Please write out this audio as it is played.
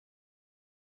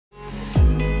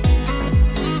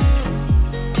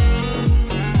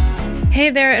Hey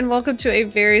there, and welcome to a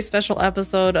very special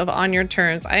episode of On Your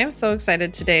Terms. I am so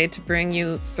excited today to bring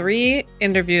you 3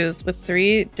 interviews with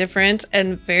 3 different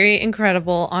and very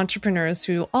incredible entrepreneurs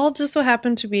who all just so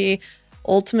happen to be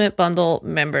Ultimate Bundle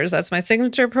members. That's my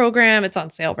signature program. It's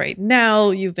on sale right now.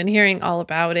 You've been hearing all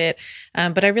about it.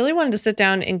 But I really wanted to sit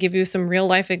down and give you some real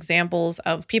life examples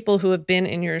of people who have been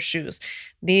in your shoes.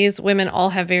 These women all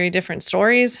have very different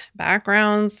stories,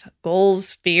 backgrounds,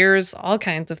 goals, fears, all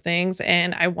kinds of things.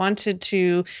 And I wanted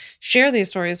to share these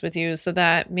stories with you so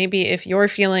that maybe if you're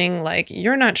feeling like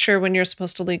you're not sure when you're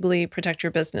supposed to legally protect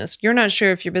your business, you're not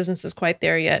sure if your business is quite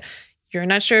there yet, you're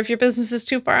not sure if your business is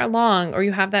too far along, or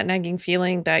you have that nagging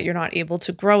feeling that you're not able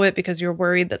to grow it because you're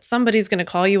worried that somebody's going to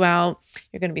call you out,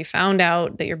 you're going to be found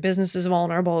out, that your business is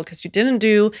vulnerable because you didn't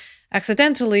do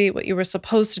accidentally what you were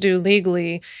supposed to do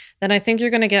legally, then I think you're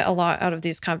going to get a lot out of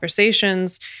these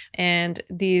conversations. And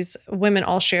these women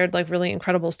all shared like really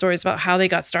incredible stories about how they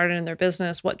got started in their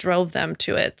business, what drove them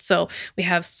to it. So we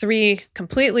have 3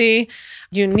 completely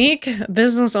unique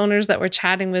business owners that we're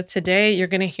chatting with today. You're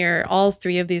going to hear all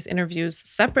 3 of these interviews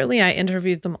separately. I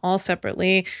interviewed them all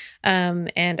separately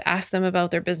and asked them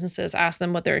about their businesses, asked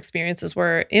them what their experiences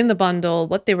were in the bundle,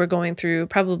 what they were going through,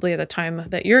 probably at the time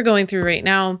that you're going through right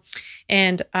now.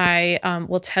 And I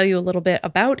will tell you a little bit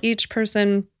about each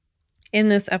person in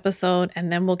this episode,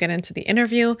 and then we'll get into the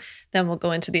interview. Then we'll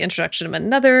go into the introduction of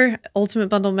another Ultimate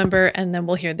Bundle member, and then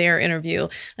we'll hear their interview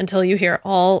until you hear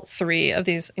all 3 of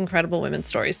these incredible women's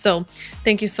stories. So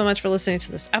thank you so much for listening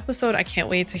to this episode. I can't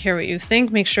wait to hear what you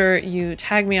think. Make sure you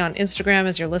tag me on Instagram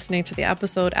as you're listening to the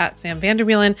episode at Sam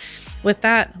Vanderwielen. With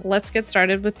that, let's get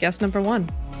started with guest number 1.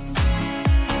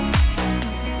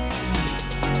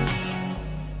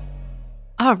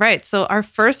 All right. So our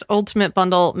first Ultimate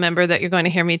Bundle member that you're going to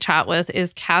hear me chat with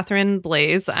is Catherine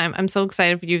Blaze. I'm so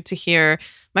excited for you to hear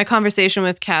my conversation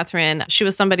with Catherine. She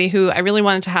was somebody who I really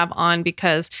wanted to have on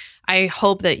because I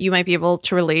hope that you might be able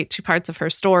to relate to parts of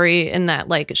her story in that,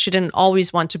 like, she didn't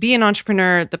always want to be an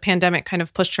entrepreneur. The pandemic kind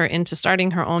of pushed her into starting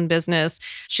her own business.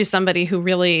 She's somebody who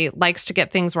really likes to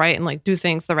get things right and like do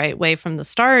things the right way from the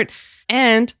start.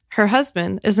 And her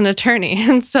husband is an attorney.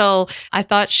 And so I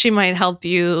thought she might help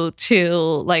you to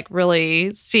like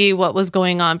really see what was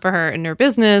going on for her in her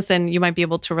business. And you might be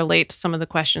able to relate to some of the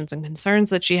questions and concerns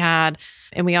that she had.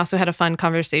 And we also had a fun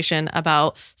conversation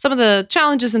about some of the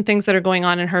challenges and things that are going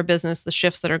on in her business, the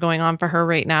shifts that are going on for her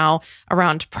right now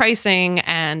around pricing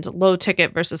and low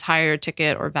ticket versus higher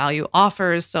ticket or value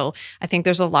offers. So I think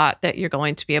there's a lot that you're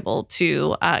going to be able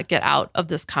to get out of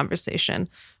this conversation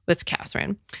with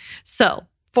Catherine. So,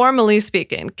 formally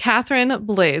speaking, Catherine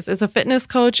Blaze is a fitness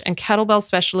coach and kettlebell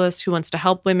specialist who wants to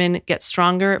help women get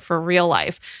stronger for real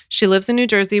life. She lives in New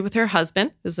Jersey with her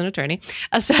husband, who's an attorney,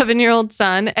 a 7-year-old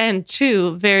son, and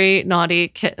 2 very naughty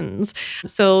kittens.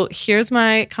 So here's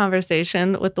my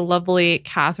conversation with the lovely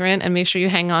Catherine, and make sure you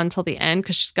hang on till the end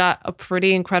because she's got a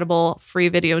pretty incredible free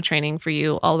video training for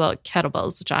you all about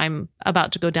kettlebells, which I'm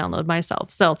about to go download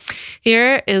myself. So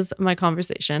here is my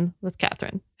conversation with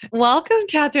Catherine. Welcome,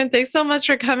 Catherine. Thanks so much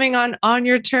for coming on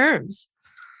Your Terms.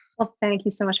 Well, thank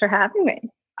you so much for having me.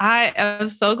 I am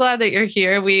so glad that you're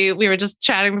here. We were just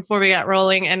chatting before we got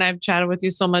rolling, and I've chatted with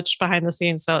you so much behind the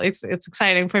scenes. So it's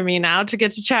exciting for me now to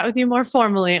get to chat with you more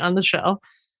formally on the show.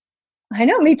 I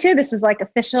know, me too. This is like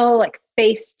official, like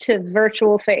face to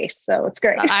virtual face. So it's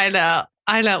great.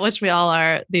 I know, which we all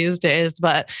are these days.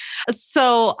 But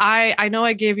so I know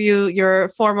I gave you your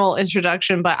formal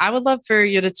introduction, but I would love for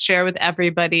you to share with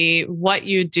everybody what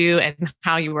you do and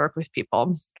how you work with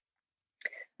people.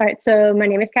 All right. So my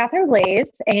name is Catherine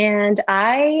Blaze, and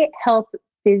I help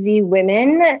busy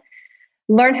women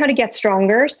learn how to get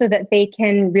stronger so that they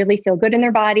can really feel good in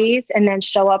their bodies and then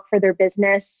show up for their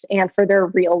business and for their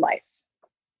real life.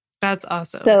 That's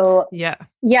awesome. So yeah.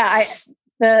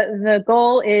 The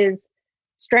goal is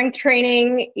strength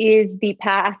training is the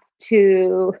path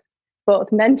to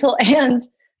both mental and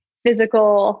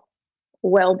physical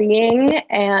well-being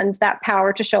and that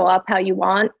power to show up how you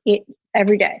want it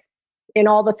every day in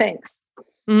all the things.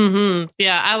 Mm-hmm.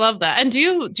 Yeah, I love that. And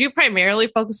do you primarily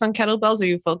focus on kettlebells, or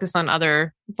you focus on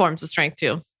other forms of strength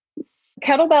too?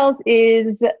 Kettlebells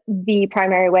is the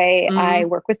primary way I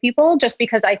work with people, just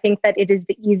because I think that it is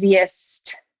the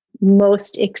easiest,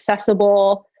 most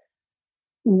accessible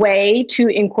way to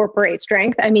incorporate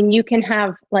strength. I mean, you can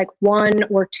have like 1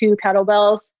 or 2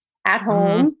 kettlebells at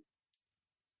home.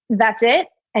 That's it.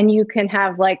 And you can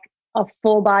have like a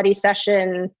full body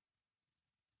session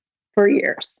for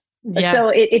years. Yeah. So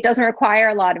it doesn't require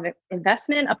a lot of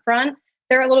investment up front.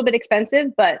 They're a little bit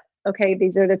expensive, but okay,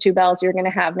 these are the 2 bells you're going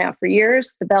to have now for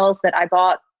years. The bells that I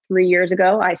bought 3 years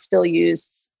ago, I still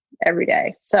use every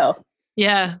day. So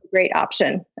Yeah. Great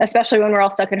option, especially when we're all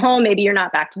stuck at home. Maybe you're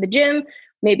not back to the gym.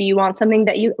 Maybe you want something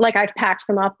that you like. I've packed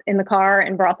them up in the car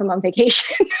and brought them on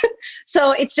vacation.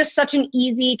 So it's just such an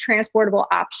easy transportable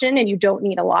option and you don't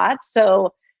need a lot.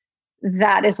 So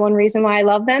that is one reason why I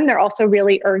love them. They're also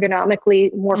really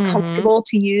ergonomically more comfortable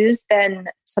to use than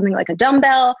something like a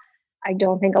dumbbell. I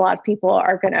don't think a lot of people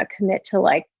are going to commit to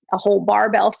like a whole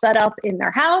barbell setup in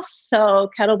their house.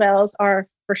 So kettlebells are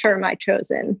for sure my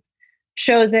chosen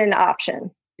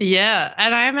option. Yeah.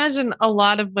 And I imagine a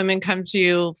lot of women come to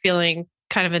you feeling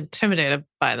kind of intimidated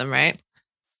by them, right?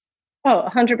 Oh,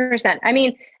 100%. I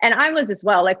mean, and I was as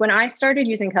well. Like when I started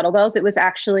using kettlebells, it was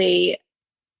actually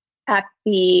at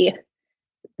the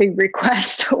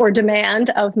request or demand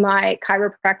of my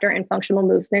chiropractor and functional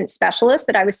movement specialist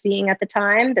that I was seeing at the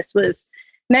time. This was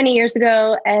many years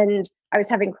ago, and I was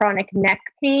having chronic neck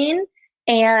pain.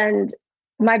 And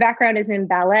my background is in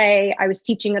ballet. I was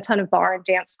teaching a ton of bar and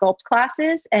dance sculpt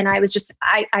classes. And I was just,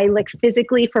 I like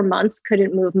physically for months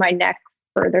couldn't move my neck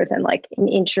further than like an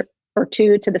inch or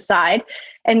two to the side.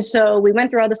 And so we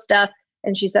went through all this stuff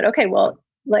and she said, okay, well,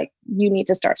 like you need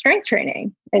to start strength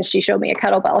training. And she showed me a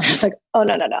kettlebell. And I was like, oh,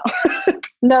 no.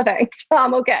 No, thanks.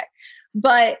 I'm okay.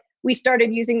 But we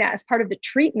started using that as part of the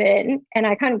treatment and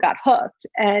I kind of got hooked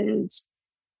and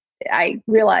I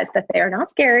realized that they are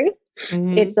not scary.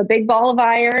 It's a big ball of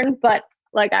iron, but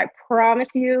like, I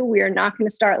promise you, we are not going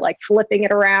to start like flipping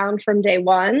it around from day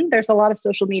one. There's a lot of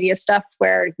social media stuff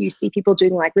where you see people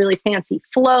doing like really fancy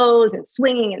flows and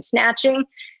swinging and snatching.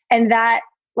 And that,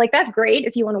 like, that's great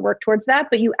if you want to work towards that,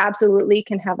 but you absolutely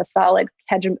can have a solid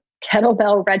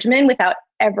kettlebell regimen without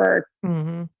ever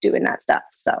doing that stuff.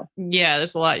 So yeah,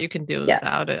 there's a lot you can do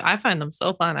without it. I find them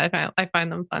so fun. I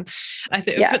find them fun. I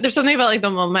think there's something about like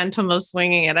the momentum of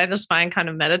swinging it. I just find kind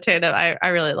of meditative. I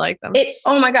really like them.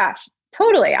 Oh my gosh,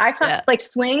 totally. I find like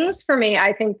swings for me,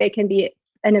 I think they can be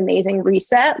an amazing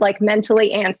reset, like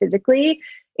mentally and physically.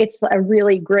 It's a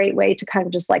really great way to kind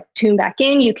of just like tune back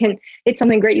in. It's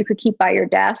something great you could keep by your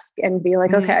desk and be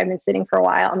like, okay, I've been sitting for a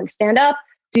while. I'm going to stand up,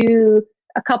 do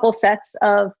a couple sets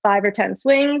of 5 or 10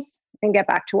 swings and get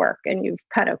back to work. And you've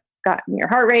kind of gotten your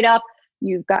heart rate up.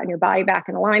 You've gotten your body back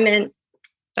in alignment.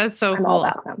 That's so I'm cool. all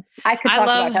about them. I could talk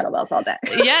about kettlebells all day.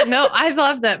 Yeah, no, I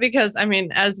love that because I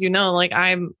mean, as you know, like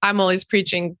I'm always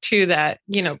preaching to that,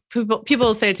 you know,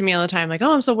 people say to me all the time, like,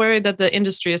 oh, I'm so worried that the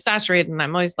industry is saturated. And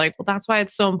I'm always like, well, that's why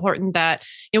it's so important that,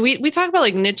 you know, we talk about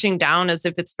like niching down as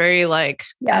if it's very like,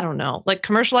 I don't know, like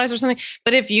commercialized or something.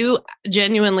 But if you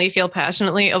genuinely feel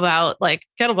passionately about like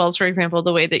kettlebells, for example,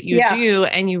 the way that you do,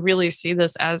 and you really see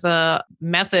this as a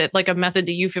method that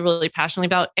you feel really passionately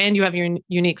about, and you have your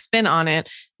unique spin on it,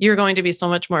 you're going to be so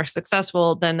much more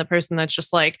successful than the person that's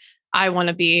just like, I want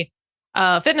to be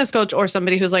a fitness coach, or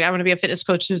somebody who's like, I want to be a fitness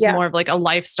coach who's more of like a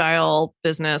lifestyle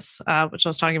business, which I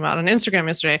was talking about on Instagram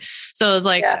yesterday. So it's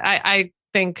like, I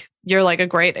think you're like a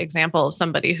great example of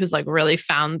somebody who's like really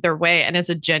found their way and it's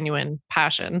a genuine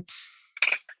passion.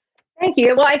 Thank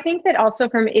you. Well, I think that also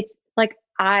it's like,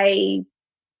 I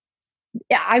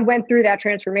went through that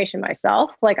transformation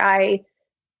myself. Like I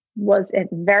was a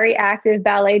very active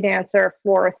ballet dancer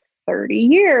for 30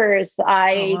 years.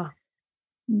 I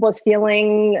was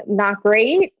feeling not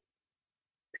great.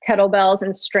 Kettlebells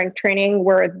and strength training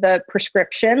were the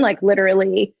prescription. Like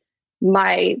literally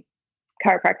my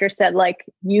chiropractor said, like,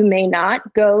 you may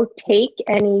not go take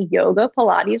any yoga,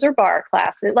 Pilates, or bar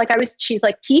classes. Like she's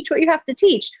like, teach what you have to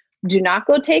teach. Do not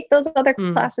go take those other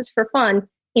classes for fun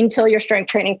until you're strength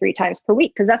training 3 times per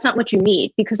week. Cause that's not what you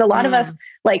need. Because a lot of us,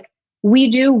 like,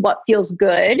 we do what feels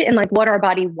good and like what our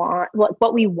body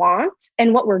what we want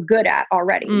and what we're good at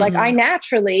already. Like I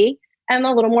naturally am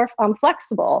a little more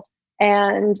flexible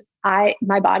and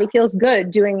my body feels good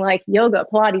doing like yoga,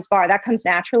 Pilates, bar. That comes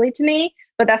naturally to me,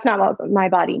 but that's not what my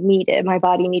body needed. My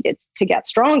body needed to get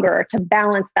stronger, to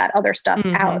balance that other stuff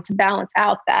out, to balance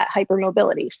out that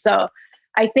hypermobility. So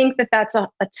I think that that's a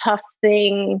tough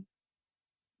thing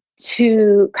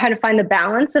to kind of find the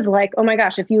balance of like, oh my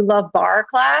gosh, if you love bar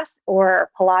class or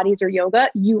Pilates or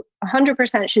yoga, you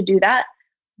 100% should do that.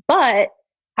 But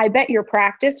I bet your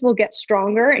practice will get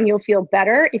stronger and you'll feel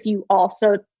better if you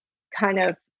also kind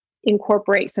of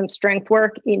incorporate some strength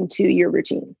work into your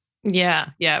routine.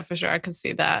 Yeah, for sure. I could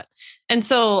see that. And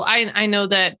so I know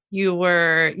that you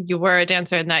were a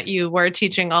dancer and that you were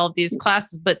teaching all of these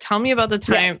classes, but tell me about the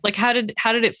time, like how did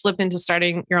it flip into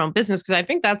starting your own business? Cause I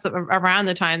think that's around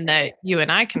the time that you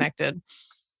and I connected.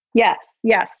 Yes.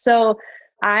 So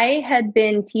I had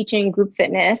been teaching group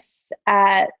fitness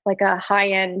at like a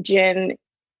high-end gym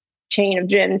chain of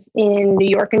gyms in New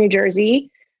York and New Jersey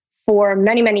for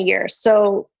many, many years.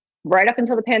 So right up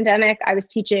until the pandemic, I was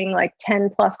teaching like 10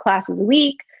 plus classes a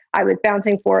week. I was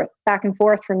bouncing back and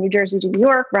forth from New Jersey to New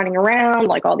York, running around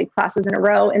like all these classes in a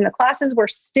row. And the classes were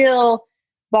still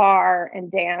bar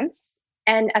and dance.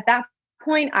 And at that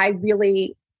point, I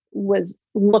really was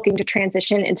looking to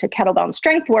transition into kettlebell and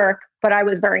strength work, but I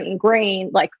was very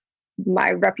ingrained, like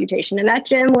my reputation in that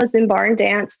gym was in bar and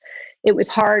dance. It was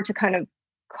hard to kind of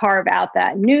carve out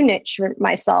that new niche for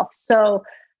myself. So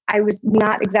I was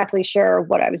not exactly sure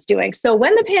what I was doing. So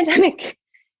when the pandemic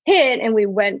hit and we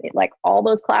went, like all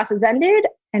those classes ended,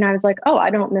 and I was like, oh, I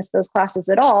don't miss those classes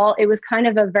at all. It was kind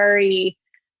of a very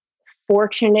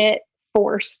fortunate,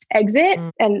 forced exit,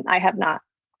 and I have not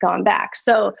gone back.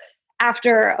 So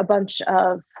after a bunch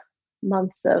of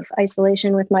months of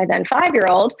isolation with my then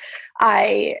 5-year-old,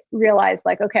 I realized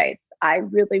like, okay, I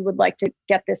really would like to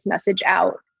get this message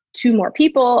out to more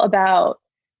people about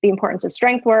the importance of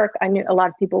strength work. I knew a lot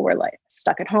of people were like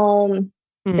stuck at home.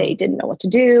 They didn't know what to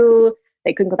do.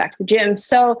 They couldn't go back to the gym.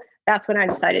 So that's when I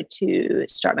decided to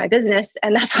start my business.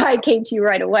 And that's why I came to you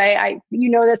right away. You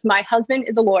know this, my husband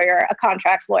is a lawyer, a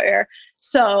contracts lawyer.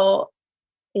 So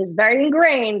it's very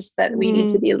ingrained that we need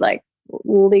to be like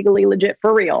legally legit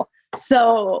for real.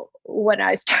 So when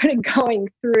I started going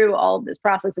through all of this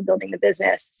process of building the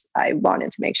business, I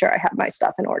wanted to make sure I had my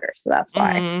stuff in order. So that's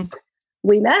why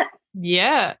we met.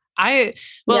 Yeah.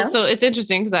 So it's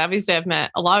interesting because obviously I've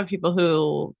met a lot of people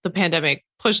who the pandemic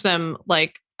pushed them,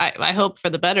 like, I hope for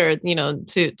the better, you know,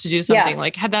 to do something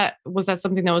like was that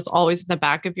something that was always in the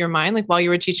back of your mind, like while you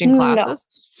were teaching classes?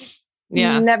 No.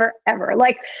 Yeah. Never, ever.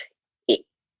 Like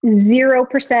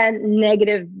 0%,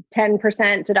 negative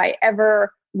 10% did I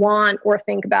ever want or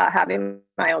think about having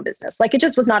my own business. Like it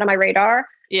just was not on my radar.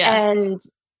 Yeah. And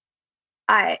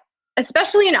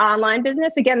especially in online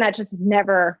business, again, that just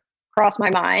never crossed my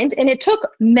mind. And it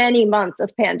took many months of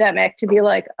pandemic to be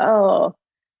like, oh,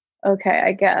 okay,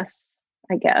 I guess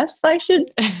I should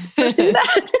pursue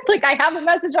that. Like I have a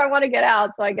message I want to get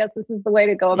out. So I guess this is the way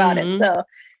to go about it. So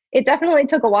it definitely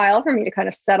took a while for me to kind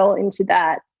of settle into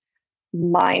that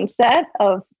mindset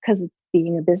because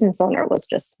being a business owner was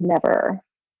just never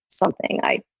something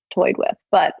I toyed with.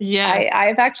 But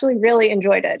I've actually really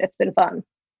enjoyed it. It's been fun.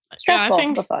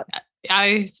 Stressful, but fun.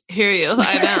 I hear you.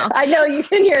 I know. I know you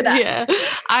can hear that. Yeah.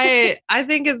 I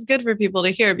think it's good for people to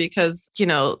hear because, you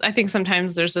know, I think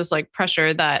sometimes there's this like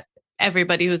pressure that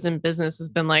everybody who's in business has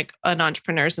been like an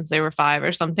entrepreneur since they were 5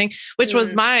 or something, which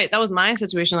was that was my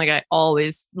situation. Like I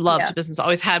always loved business,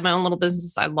 always had my own little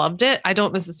business. I loved it. I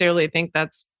don't necessarily think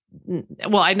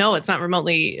I know it's not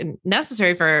remotely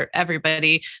necessary for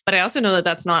everybody, but I also know that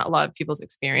that's not a lot of people's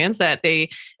experience, that a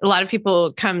lot of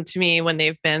people come to me when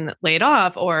they've been laid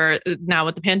off or now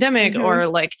with the pandemic or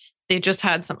like they just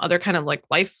had some other kind of like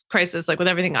life crisis, like with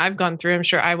everything I've gone through. I'm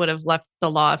sure I would have left the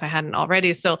law if I hadn't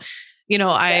already. So, you know,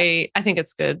 I think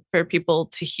it's good for people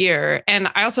to hear.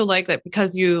 And I also like that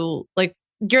because you're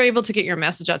able to get your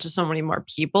message out to so many more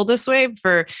people this way.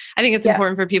 I think it's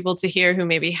important for people to hear who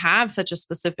maybe have such a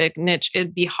specific niche.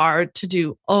 It'd be hard to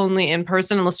do only in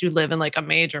person unless you live in like a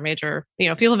major, you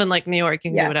know, if you live in like New York,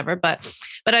 you can do whatever. But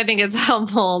I think it's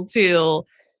helpful to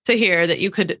hear that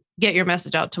you could get your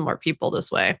message out to more people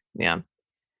this way. Yeah.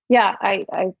 Yeah, I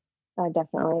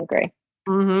definitely agree.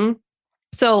 Mm-hmm.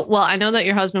 So, well, I know that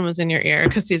your husband was in your ear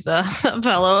because he's a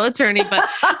fellow attorney, but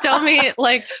tell me,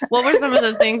 like, what were some of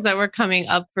the things that were coming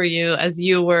up for you as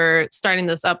you were starting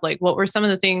this up? Like, what were some of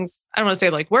the things, I don't want to say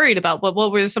like worried about, but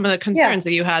what were some of the concerns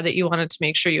that you had that you wanted to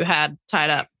make sure you had tied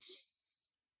up?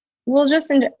 Well,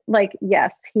 just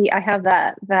yes, I have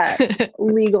that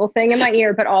legal thing in my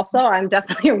ear, but also I'm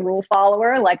definitely a rule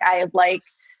follower. Like the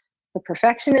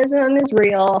perfectionism is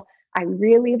real. I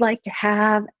really like to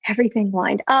have everything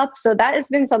lined up. So that has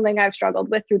been something I've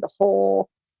struggled with through the whole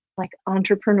like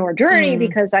entrepreneur journey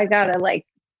because I got to like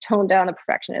tone down the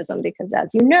perfectionism because as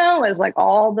you know, as like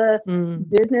all the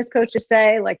business coaches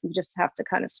say, like you just have to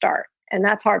kind of start and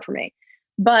that's hard for me.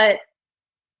 But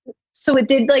so it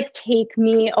did like take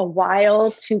me a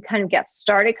while to kind of get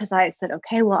started because I said,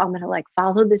 okay, well, I'm going to like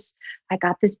follow this. I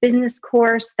got this business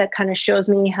course that kind of shows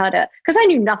me how to, because I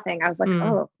knew nothing. I was like,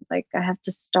 oh, like I have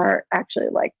to start actually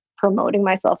like promoting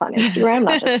myself on Instagram,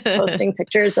 not just posting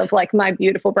pictures of like my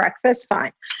beautiful breakfast.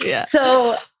 Fine. Yeah.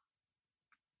 So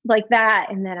like that.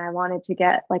 And then I wanted to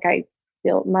get like, I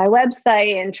built my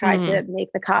website and tried to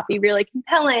make the copy really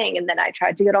compelling. And then I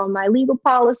tried to get all my legal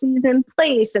policies in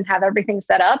place and have everything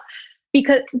set up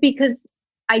because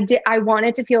I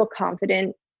wanted to feel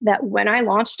confident that when I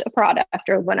launched a product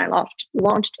or when I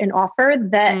launched an offer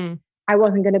that I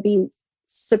wasn't going to be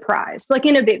surprised, like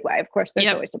in a big way. Of course,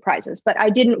 there's always surprises, but I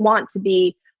didn't want to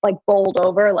be like bowled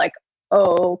over like,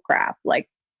 oh crap, like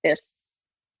this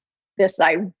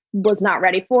I was not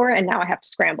ready for, and now I have to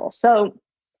scramble. So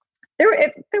there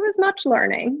was much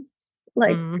learning,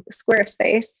 like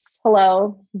Squarespace.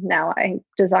 Hello. Now I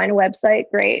design a website.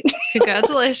 Great.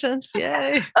 Congratulations.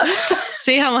 Yay.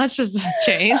 See how much has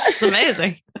changed. It's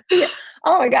amazing. Yeah.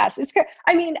 Oh my gosh.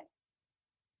 I mean,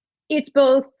 it's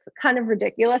both kind of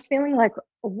ridiculous feeling like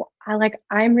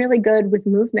I'm really good with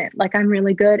movement. Like I'm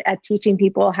really good at teaching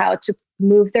people how to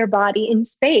move their body in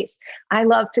space. I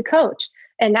love to coach.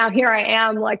 And now here I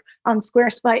am like on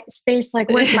Squarespace, like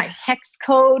where's my hex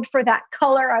code for that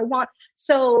color I want?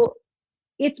 So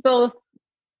it's both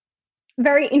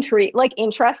very interesting.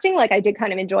 Like I did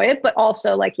kind of enjoy it, but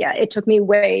also like, yeah, it took me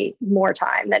way more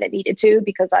time than it needed to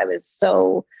because I was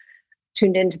so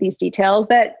tuned into these details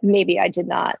that maybe I did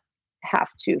not have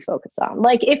to focus on.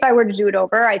 Like if I were to do it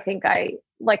over, I think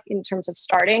in terms of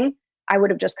starting, I would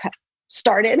have just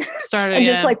started and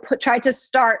just like tried to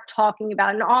start talking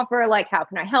about an offer. Like, how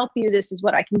can I help you? This is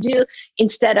what I can do,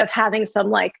 instead of having some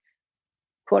like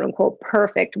quote unquote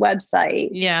perfect website.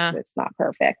 Yeah. It's not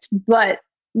perfect, but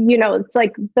it's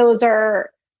like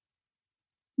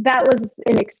that was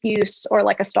an excuse or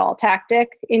like a stall tactic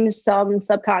in some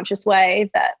subconscious way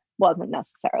that wasn't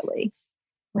necessarily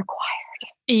required.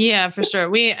 Yeah, for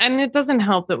sure. And it doesn't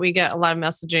help that we get a lot of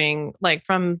messaging like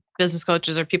from business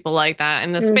coaches or people like that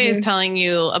in the space telling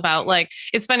you about like,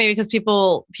 it's funny because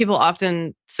people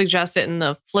often suggest it in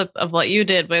the flip of what you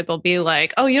did, where they'll be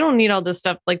like, oh, you don't need all this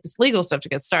stuff, like this legal stuff to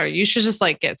get started. You should just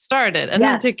like get started and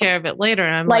then take care of it later.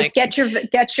 And I'm like get your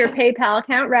PayPal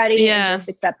account ready and just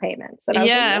accept payments. And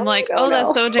I'm like,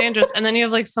 that's so dangerous. And then you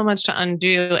have like so much to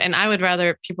undo. And I would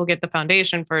rather people get the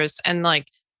foundation first and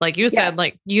like you said,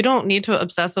 like you don't need to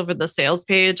obsess over the sales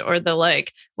page or the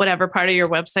like whatever part of your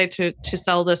website to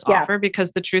sell this offer,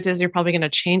 because the truth is you're probably going to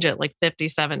change it like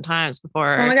 57 times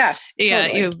before. Oh my gosh. Yeah,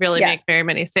 you really make very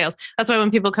many sales. That's why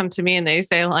when people come to me and they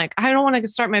say like, I don't want to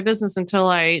start my business until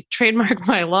I trademark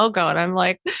my logo. And I'm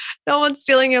like, no one's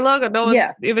stealing your logo. No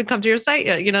one's even come to your site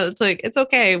yet. It's like, it's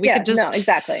okay. We could just,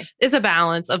 exactly. It's a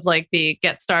balance of like the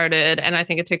get started. And I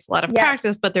think it takes a lot of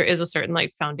practice, but there is a certain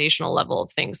like foundational level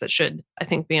of things that should, I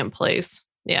think, be in place.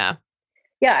 Yeah,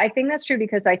 I think that's true,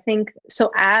 because I think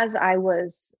so as I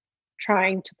was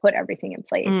trying to put everything in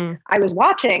place, I was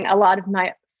watching a lot of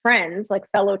my friends, like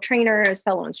fellow trainers,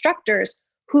 fellow instructors,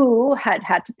 who had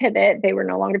to pivot. They were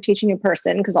no longer teaching in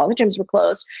person because all the gyms were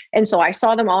closed. And so I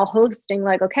saw them all hosting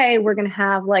like, okay, we're going to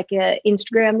have like an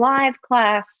Instagram live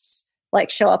class, like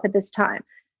show up at this time.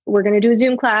 We're going to do a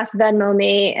Zoom class, Venmo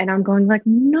me. And I'm going like,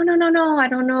 no, I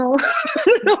don't know. I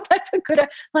don't know if that's a good,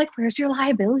 like, where's your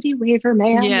liability waiver,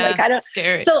 man? Yeah, like, I don't.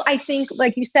 Scary. So I think,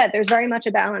 like you said, there's very much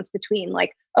a balance between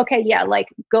like, okay, yeah, like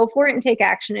go for it and take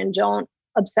action and don't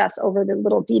obsess over the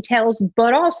little details,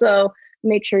 but also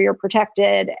make sure you're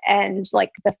protected and like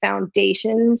the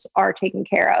foundations are taken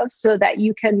care of so that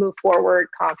you can move forward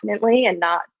confidently and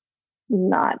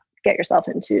not get yourself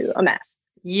into a mess.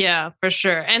 Yeah, for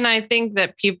sure. And I think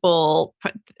that people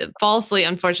falsely,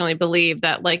 unfortunately, believe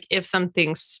that like if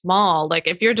something's small, like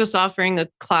if you're just offering a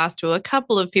class to a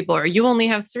couple of people, or you only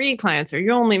have 3 clients, or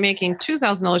you're only making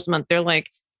 $2,000 a month, they're like,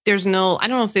 there's no, I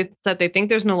don't know if they think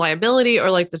there's no liability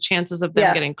or like the chances of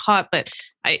them getting caught. But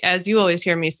as you always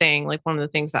hear me saying, like one of the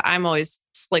things that I'm always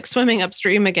like swimming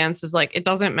upstream against is like, it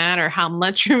doesn't matter how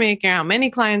much you're making, how many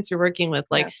clients you're working with,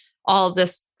 like all of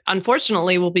this,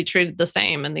 unfortunately, will be treated the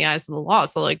same in the eyes of the law.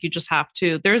 So like, you just have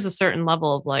to, there's a certain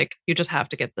level of like, you just have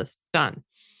to get this done.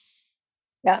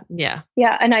 Yeah.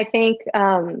 And I think,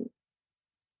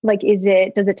 like, does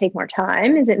it take more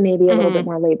time? Is it maybe a little bit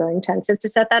more labor intensive to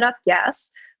set that up? Yes.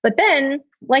 But then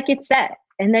like it's set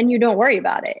and then you don't worry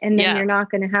about it. And then you're not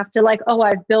going to have to like, oh,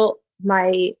 I've built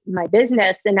my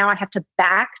business and now I have to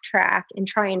backtrack and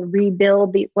try and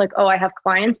rebuild these, like, oh, I have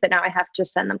clients, but now I have to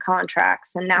send them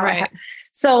contracts. And now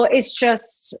so it's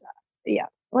just,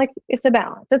 like it's a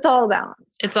balance. It's all a balance.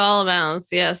 It's all a balance.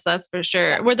 Yes, that's for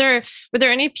sure. Were there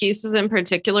any pieces in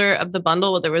particular of the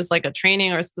bundle where there was like a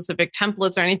training or specific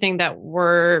templates or anything that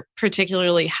were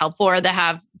particularly helpful or that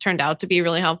have turned out to be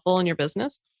really helpful in your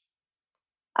business?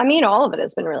 I mean, all of it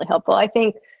has been really helpful. I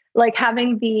think like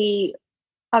having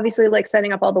obviously like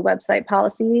setting up all the website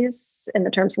policies and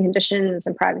the terms and conditions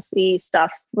and privacy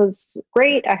stuff was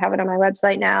great. I have it on my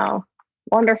website now.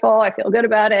 Wonderful. I feel good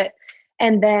about it.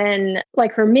 And then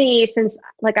like for me, since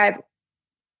like I've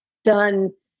done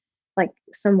like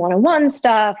some one-on-one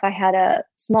stuff, I had a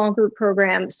small group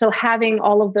program. So having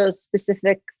all of those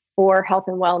specific for health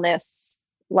and wellness,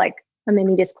 like a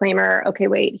mini disclaimer. Okay,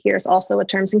 wait, here's also a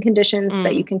terms and conditions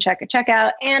that you can check at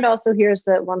checkout. And also here's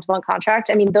the one-to-one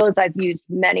contract. I mean, those I've used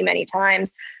many, many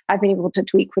times. I've been able to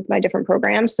tweak with my different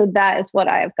programs. So that is what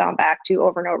I have gone back to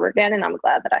over and over again. And I'm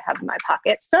glad that I have in my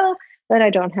pocket so that I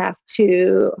don't have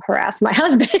to harass my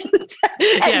husband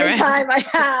every time I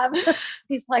have.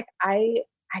 He's like, I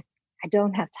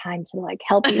don't have time to like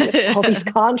help you with all these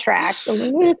contracts.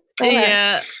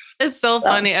 Yeah. It's so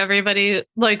funny. Everybody,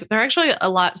 like, there are actually a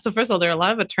lot. So first of all, there are a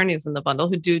lot of attorneys in the bundle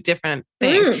who do different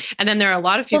things. And then there are a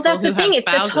lot of people that's who the thing. have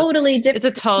spouses. It's a totally different.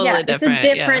 It's a totally different. It's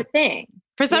a different thing.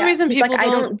 For some reason, people like,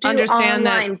 don't understand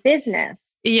online that business.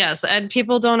 Yes. And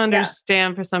people don't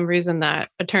understand for some reason that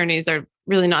attorneys are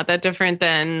really not that different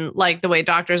than like the way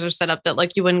doctors are set up, that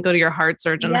like you wouldn't go to your heart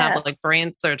surgeon and have like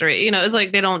brain surgery. You know, it's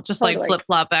like they don't just like flip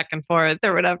flop back and forth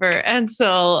or whatever. And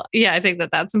so, yeah, I think that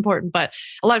that's important. But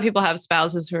a lot of people have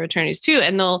spouses who are attorneys too.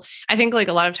 And I think like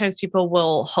a lot of times people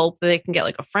will hope that they can get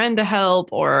like a friend to help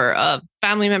or a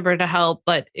family member to help.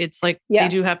 But it's like they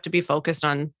do have to be focused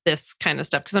on this kind of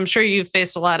stuff. Because I'm sure you've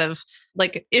faced a lot of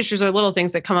like issues or little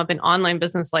things that come up in online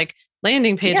business, like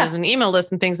landing pages and email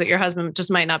lists and things that your husband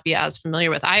just might not be as familiar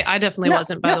with. I definitely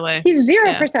wasn't, by the way. He's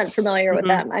 0% familiar with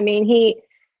them. I mean,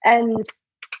 and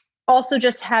also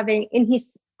just having, and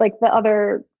he's like the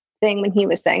other thing when he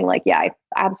was saying like,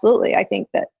 absolutely. I think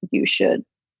that you should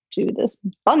do this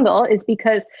bundle is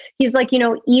because he's like,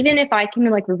 even if I can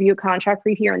like review a contract for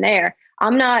you here and there,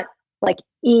 I'm not like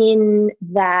in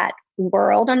that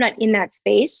world. I'm not in that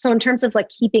space. So in terms of like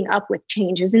keeping up with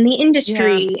changes in the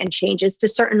industry and changes to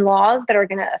certain laws that are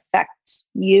going to affect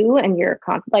you and your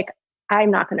like, I'm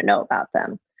not going to know about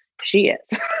them. She is.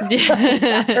 So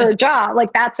that's her job.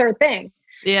 Like that's her thing.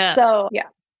 Yeah. So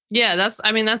yeah, that's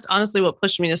honestly what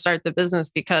pushed me to start the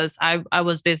business, because I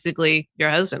was basically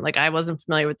your husband. Like I wasn't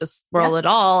familiar with this world at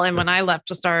all. And when I left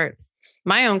to start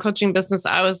my own coaching business,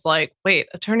 I was like, wait,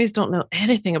 attorneys don't know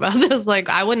anything about this. Like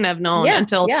I wouldn't have known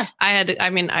until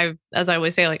as I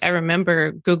always say, like I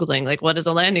remember Googling, like, what is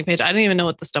a landing page? I didn't even know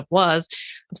what the stuff was.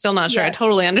 I'm still not sure I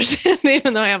totally understand,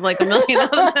 even though I have like a million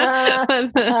of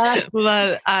them.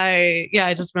 But I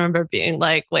just remember being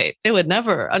like, wait, they would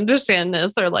never understand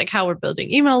this, or like how we're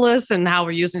building email lists and how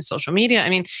we're using social media. I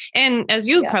mean, and as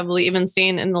you've probably even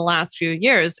seen in the last few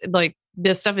years, like,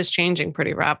 this stuff is changing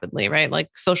pretty rapidly, right? Like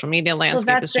social media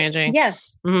landscape is changing.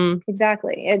 Yes,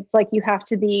 exactly. It's like you have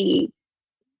to be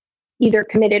either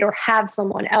committed or have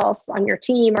someone else on your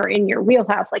team or in your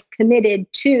wheelhouse, like committed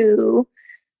to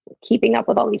keeping up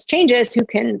with all these changes, who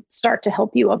can start to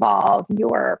help you evolve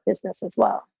your business as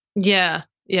well. Yeah,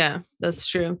 that's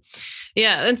true.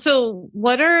 Yeah. And so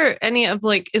what are any of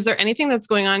like, is there anything that's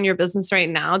going on in your business right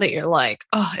now that you're like,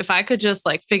 oh, if I could just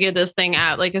like figure this thing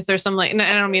out, like, is there some like, and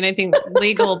I don't mean anything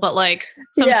legal, but like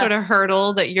some sort of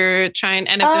hurdle that you're trying,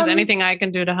 and if there's anything I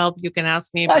can do to help, you can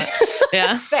ask me. But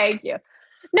Thank you.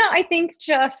 No, I think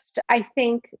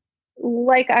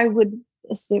like I would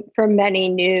assume for many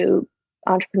new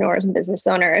entrepreneurs and business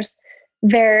owners,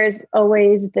 there's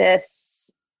always this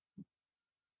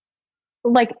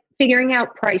like figuring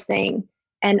out pricing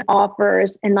and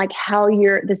offers and like how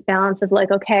you're this balance of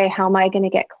like, okay, how am I going to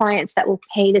get clients that will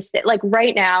pay this? Like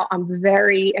right now, I'm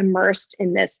very immersed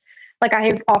in this. Like I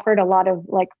have offered a lot of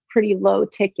like pretty low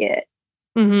ticket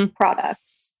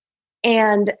products.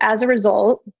 And as a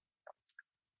result,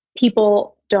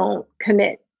 people don't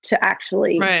commit to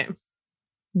actually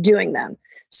doing them.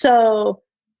 So,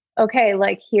 okay,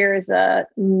 like here's a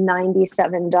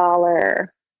 $97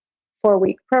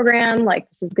 4-week program. Like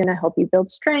this is going to help you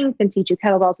build strength and teach you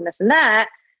kettlebells and this and that.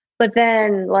 But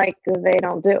then like they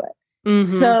don't do it.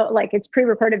 So like it's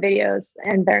pre-recorded videos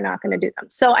and they're not going to do them.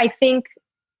 So I think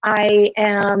I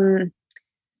am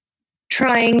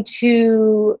trying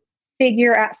to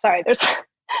figure out, sorry,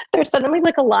 there's suddenly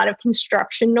like a lot of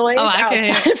construction noise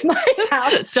outside of my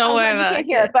house. Don't worry about it.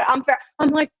 Hear it. But I'm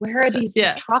like, where are these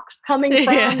trucks coming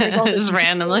from? There's all this just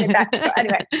randomly. So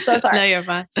anyway, so sorry. No, you're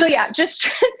fine. So yeah, just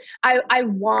I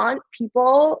want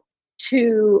people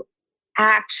to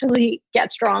actually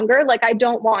get stronger. Like I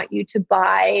don't want you to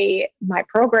buy my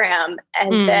program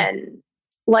and then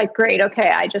like, great, okay,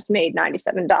 I just made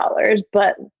 $97,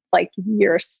 but like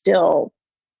you're still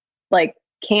like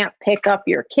can't pick up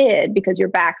your kid because your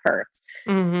back hurts.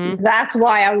 That's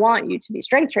why I want you to be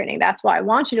strength training. That's why I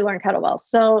want you to learn kettlebells.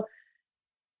 So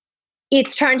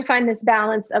it's trying to find this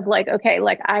balance of like, okay,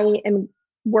 like I am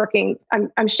working,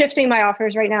 I'm shifting my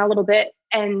offers right now a little bit,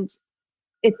 and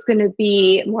it's going to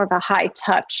be more of a high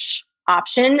touch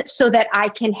option so that I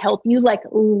can help you like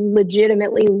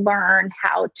legitimately learn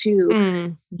how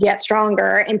to get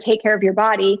stronger and take care of your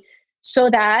body so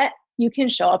that you can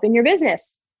show up in your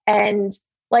business. And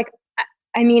like,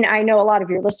 I mean, I know a lot of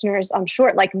your listeners, I'm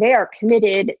sure, like they are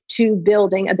committed to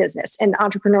building a business and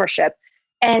entrepreneurship.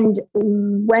 And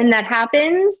when that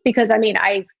happens, because I mean,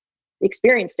 I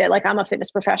experienced it, like I'm a fitness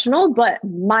professional, but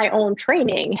my own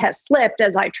training has slipped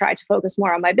as I try to focus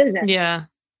more on my business. Yeah.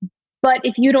 But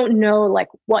if you don't know like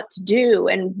what to do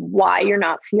and why you're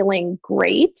not feeling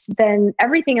great, then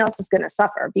everything else is going to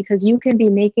suffer, because you can be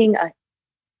making a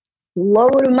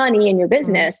load of money in your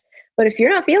business, but if you're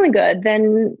not feeling good,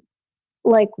 then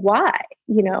like why,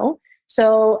 you know?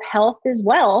 So health is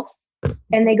wealth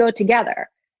and they go together.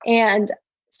 And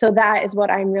so that is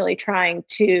what I'm really trying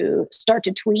to start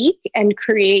to tweak and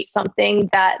create something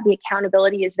that the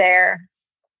accountability is there,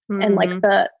 and like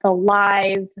the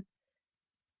live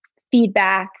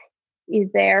feedback is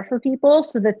there for people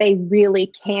so that they really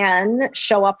can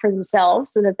show up for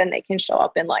themselves, so that then they can show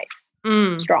up in life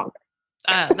stronger.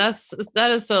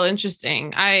 That is so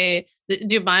interesting. Do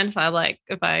you mind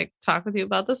if I talk with you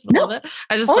about this a little bit?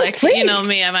 I just please. You know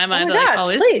me, and my mind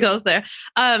always please. goes there.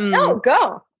 No,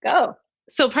 go.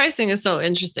 So pricing is so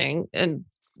interesting, and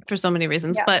for so many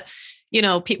reasons, but you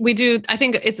know, we do, I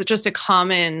think it's just a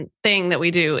common thing that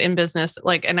we do in business.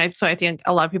 Like, so I think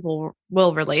a lot of people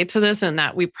will relate to this, and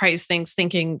that we price things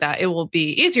thinking that it will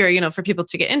be easier, you know, for people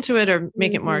to get into it or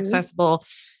make it more accessible.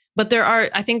 But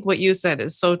I think what you said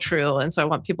is so true. And so I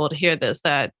want people to hear this,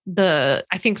 that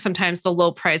I think sometimes the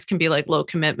low price can be like low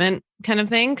commitment kind of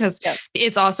thing. Cause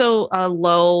it's also a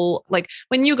low, like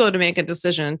when you go to make a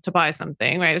decision to buy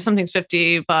something, right? If something's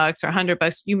 $50 or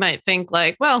 $100, you might think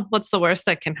like, well, what's the worst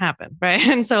that can happen? Right.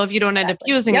 And so if you don't end up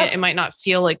using it, it might not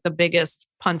feel like the biggest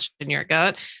punch in your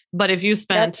gut. But if you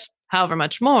spent however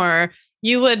much more,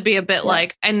 you would be a bit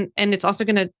like, and it's also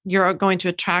you're going to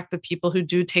attract the people who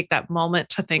do take that moment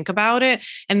to think about it.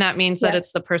 And that means that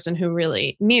it's the person who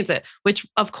really needs it, which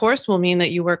of course will mean that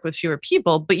you work with fewer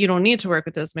people, but you don't need to work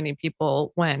with as many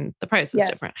people when the price is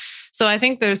different. So I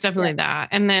think there's definitely that.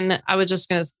 And then I was just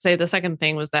going to say the second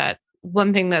thing was that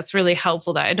one thing that's really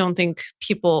helpful that I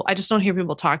just don't hear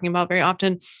people talking about very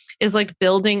often is like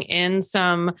building in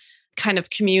some kind of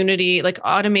community, like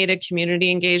automated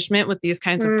community engagement with these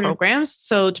kinds of programs.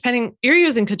 So you're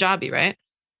using Kajabi, right?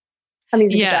 I'm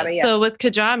using Kajabi, So with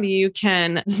Kajabi, you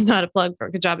can, this is not a plug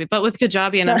for Kajabi, but with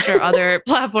Kajabi, and I'm sure other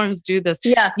platforms do this,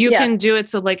 you can do it.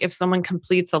 So like if someone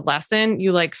completes a lesson,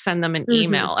 you like send them an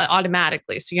email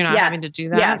automatically. So you're not having to do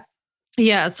that.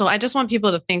 Yeah. So I just want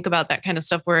people to think about that kind of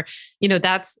stuff where, you know,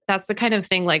 that's the kind of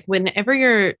thing, like whenever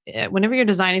you're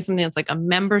designing something that's like a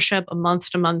membership, a month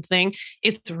to month thing,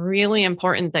 it's really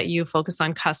important that you focus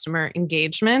on customer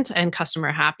engagement and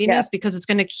customer happiness, because it's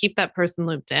going to keep that person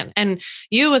looped in. And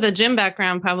you with a gym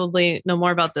background probably know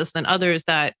more about this than others,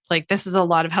 that like, this is a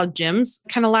lot of how gyms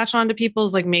kind of latch on to people,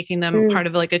 is like making them part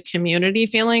of like a community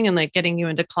feeling, and like getting you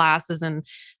into classes and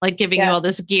like giving you all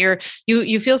this gear.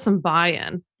 You feel some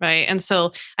buy-in. Right. And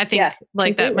so I think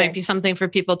that might be something for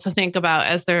people to think about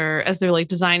as they're like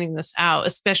designing this out,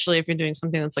 especially if you're doing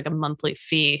something that's like a monthly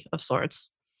fee of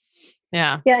sorts.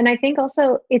 Yeah. Yeah. And I think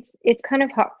also it's kind of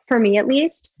hard for me, at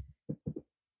least.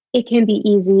 It can be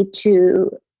easy to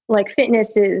like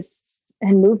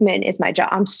and movement is my job.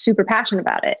 I'm super passionate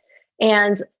about it.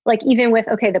 And like, even with,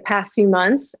 the past few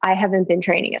months, I haven't been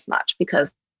training as much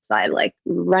because I like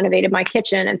renovated my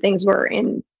kitchen and things were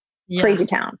in crazy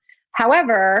town.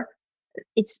 However,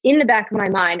 it's in the back of my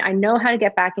mind. I know how to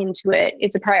get back into it.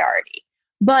 It's a priority.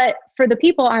 But for the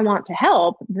people I want to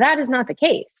help, that is not the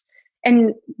case.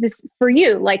 And this, for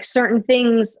you, like certain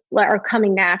things are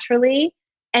coming naturally.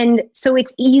 And so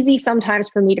it's easy sometimes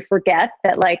for me to forget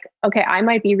that, like, okay, I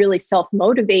might be really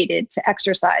self-motivated to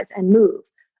exercise and move,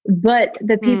 but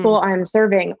the people I'm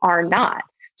serving are not.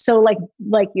 So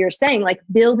like you're saying, like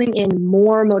building in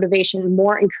more motivation,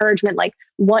 more encouragement, like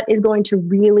what is going to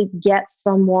really get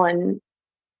someone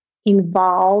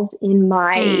involved in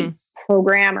my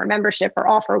program or membership or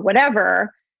offer,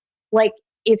 whatever. Like,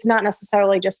 it's not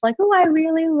necessarily just like, oh, I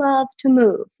really love to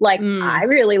move. Like, I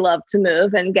really love to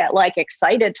move and get like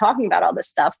excited talking about all this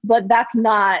stuff, but that's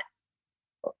not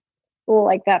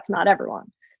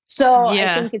everyone. So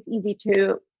I think it's easy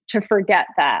to forget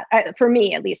that. For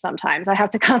me, at least, sometimes I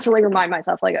have to constantly remind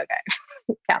myself, like,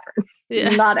 okay,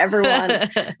 Catherine, not everyone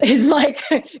is like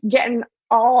getting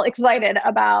all excited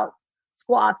about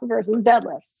squats versus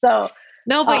deadlifts. So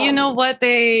no, but you know what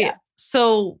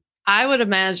so I would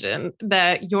imagine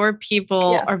that your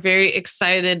people are very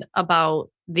excited about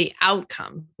the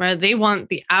outcome, right? They want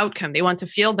the outcome. They want to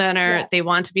feel better. Yes. They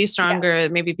want to be stronger,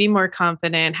 Yes. maybe be more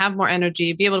confident, have more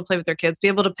energy, be able to play with their kids, be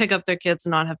able to pick up their kids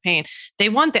and not have pain. They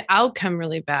want the outcome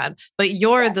really bad, but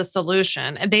you're the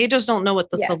solution, and they just don't know what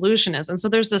the solution is. And so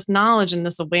there's this knowledge and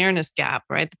this awareness gap,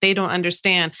 right? That they don't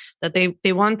understand that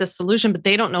they want the solution, but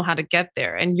they don't know how to get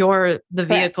there. And you're the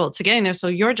vehicle to getting there. So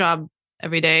your job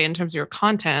every day in terms of your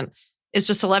content is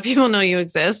just to let people know you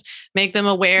exist, make them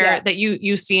aware that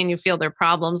you see and you feel their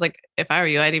problems. Like if I were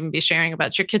you, I'd even be sharing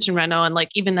about your kitchen reno and like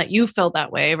even that you feel that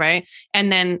way, right?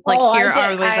 And then like here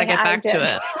are ways I get back to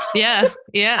it.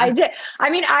 Yeah. I did. I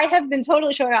mean, I have been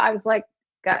totally showing up. I was like,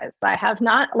 guys, I have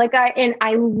not like I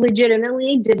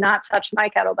legitimately did not touch my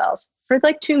kettlebells for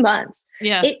like 2 months.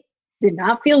 Yeah. It did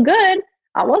not feel good.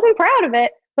 I wasn't proud of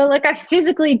it. But like I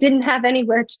physically didn't have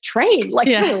anywhere to train. Like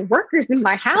there were workers in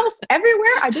my house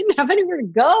everywhere. I didn't have anywhere to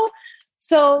go.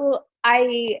 So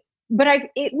it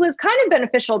was kind of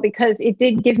beneficial because it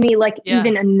did give me like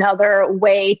even another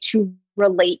way to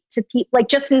relate to people. Like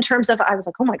just in terms of, I was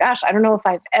like, oh my gosh, I don't know if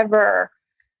I've ever,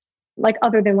 like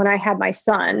other than when I had my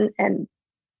son and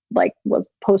like was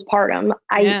postpartum,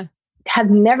 I have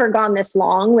never gone this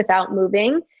long without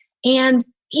moving. And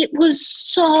it was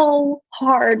so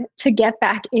hard to get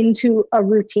back into a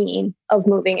routine of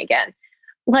moving again.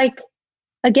 Like,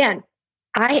 again,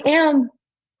 I am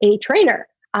a trainer.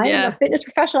 I am a fitness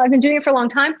professional. I've been doing it for a long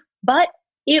time, but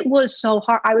it was so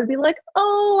hard. I would be like,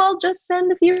 oh, I'll just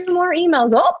send a few more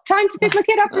emails. Oh, time to pick my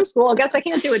kid up from school. I guess I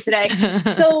can't do it today.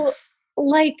 So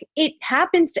like it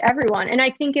happens to everyone. And I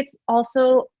think it's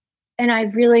also, and I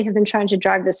really have been trying to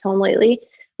drive this home lately,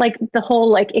 like the whole,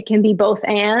 like it can be both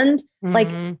and like,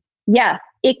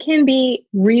 it can be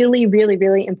really, really,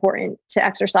 really important to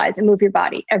exercise and move your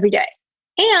body every day.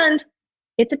 And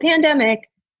it's a pandemic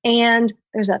and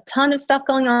there's a ton of stuff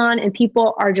going on and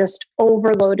people are just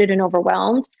overloaded and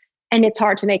overwhelmed and it's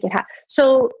hard to make it happen.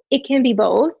 So it can be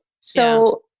both.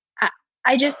 So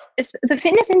I just, the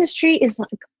fitness industry is like,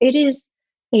 it is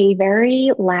a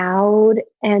very loud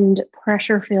and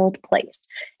pressure-filled place.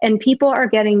 And people are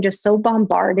getting just so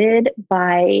bombarded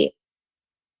by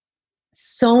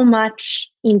so much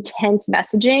intense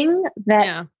messaging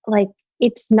that like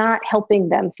it's not helping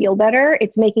them feel better.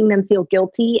 It's making them feel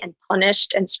guilty and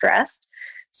punished and stressed.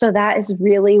 So that is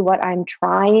really what I'm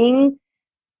trying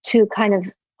to kind of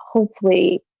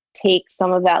hopefully take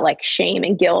some of that like shame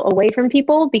and guilt away from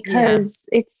people because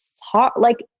it's hard.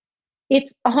 Like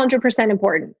it's 100%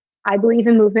 important. I believe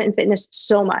in movement and fitness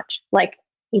so much. Like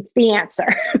it's the answer,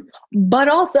 but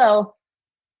also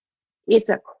it's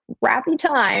a crappy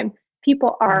time.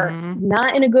 People are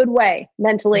not in a good way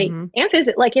mentally and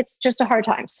physically. Like it's just a hard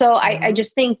time. So I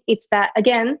just think it's that,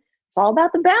 again, it's all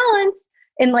about the balance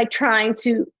and like trying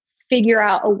to figure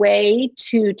out a way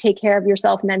to take care of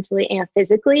yourself mentally and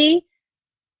physically.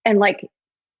 And like,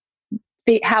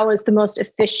 how is the most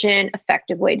efficient,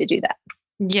 effective way to do that?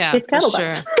 Yeah, it's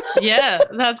kettlebells. Sure. Yeah,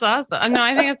 that's awesome. No,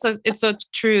 I think it's so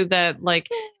true that like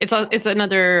it's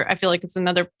another. I feel like it's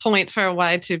another point for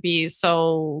why to be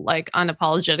so like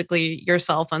unapologetically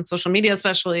yourself on social media,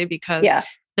 especially because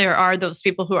there are those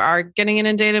people who are getting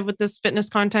inundated with this fitness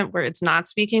content where it's not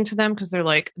speaking to them because they're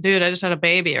like, dude, I just had a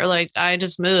baby, or like I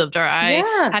just moved, or I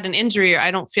had an injury, or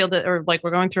I don't feel that, or like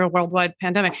we're going through a worldwide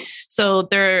pandemic. So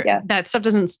that stuff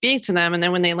doesn't speak to them. And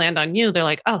then when they land on you, they're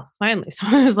like, oh, finally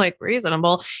someone who's like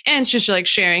reasonable. And she's like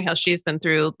sharing how she's been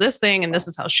through this thing and this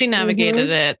is how she navigated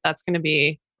it. That's going to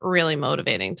be really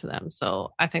motivating to them.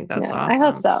 So I think that's awesome. I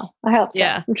hope so.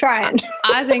 Yeah. I'm trying.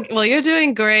 I think, well, you're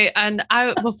doing great. And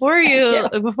before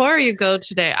you go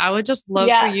today, I would just love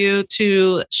for you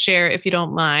to share, if you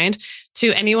don't mind,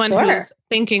 to anyone who's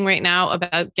thinking right now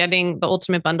about getting the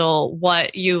Ultimate Bundle,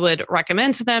 what you would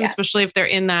recommend to them, especially if they're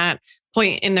in that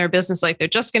point in their business, like they're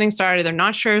just getting started. They're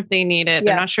not sure if they need it.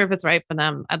 They're not sure if it's right for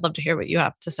them. I'd love to hear what you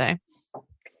have to say.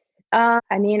 I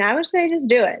mean, I would say just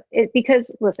do it.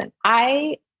 Because listen,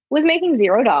 I was making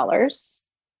 $0.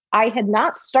 I had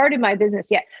not started my business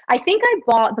yet. I think I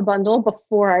bought the bundle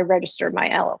before I registered my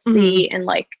LLC and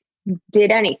like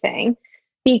did anything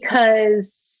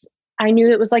because I knew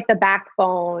it was like the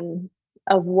backbone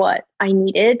of what I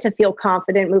needed to feel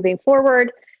confident moving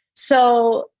forward.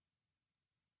 So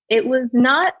it was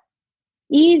not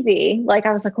easy. Like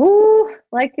I was like, oh,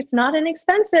 like it's not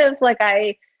inexpensive. Like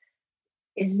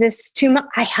is this too much?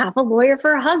 I have a lawyer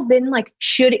for a husband. Like,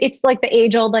 it's like the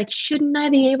age old, like, shouldn't I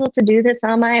be able to do this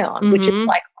on my own? Which is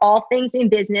like all things in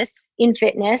business, in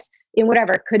fitness, in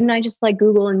whatever. Couldn't I just like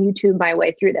Google and YouTube my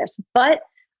way through this? But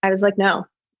I was like, no,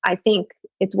 I think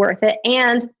it's worth it.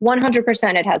 And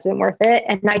 100% it has been worth it.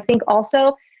 And I think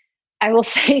also, I will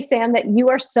say, Sam, that you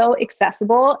are so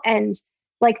accessible and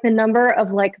like the number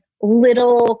of like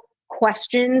little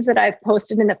questions that I've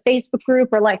posted in the Facebook group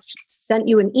or like sent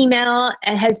you an email,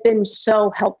 and has been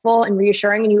so helpful and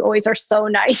reassuring. And you always are so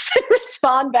nice and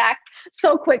respond back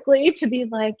so quickly to be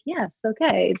like, yes,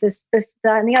 okay, this, that,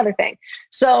 and the other thing.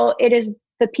 So it is,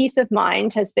 the peace of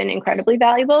mind has been incredibly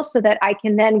valuable so that I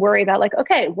can then worry about like,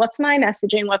 okay, what's my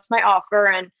messaging? What's my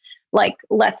offer? And like,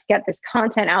 let's get this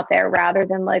content out there rather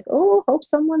than like, oh, hope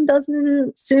someone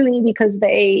doesn't sue me because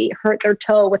they hurt their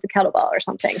toe with a kettlebell or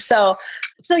something. So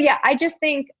yeah, I just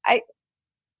think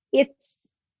it's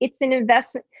an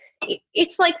investment.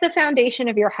 It's like the foundation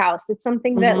of your house. It's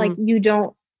something that like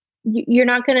you're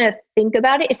not going to think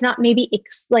about it. It's not maybe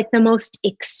like the most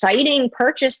exciting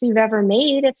purchase you've ever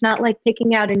made. It's not like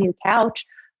picking out a new couch,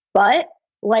 but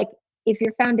like if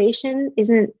your foundation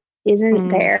isn't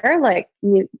there, like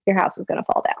your house is going to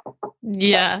fall down.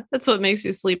 Yeah. So, that's what makes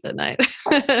you sleep at night.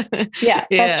 Yeah,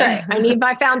 that's right. I need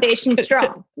my foundation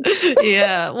strong.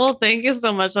 Yeah. Well, thank you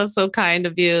so much. That's so kind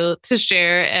of you to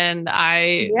share. And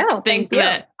I think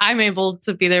that I'm able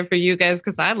to be there for you guys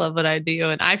because I love what I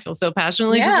do. And I feel so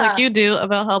passionately, just like you do,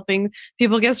 about helping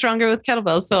people get stronger with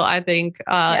kettlebells. So I think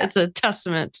it's a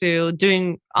testament to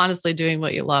doing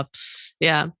what you love.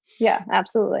 Yeah. Yeah,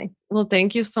 absolutely. Well,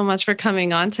 thank you so much for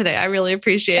coming on today. I really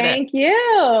appreciate it. Thank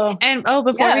you. And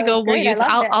before we go,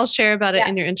 I'll share about it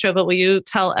in your intro, but will you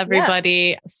tell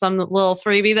everybody some little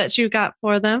freebie that you got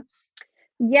for them?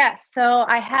 Yes. So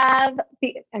I have,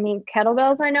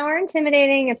 kettlebells I know are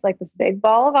intimidating. It's like this big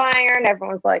ball of iron.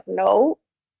 Everyone's like, no,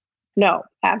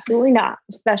 absolutely not.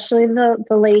 Especially the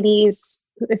ladies,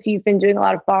 if you've been doing a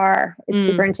lot of bar, it's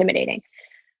super intimidating.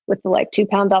 With the like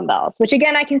 2-pound dumbbells, which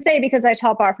again, I can say because I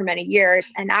taught bar for many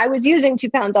years and I was using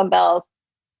 2-pound dumbbells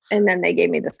and then they gave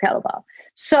me this kettlebell.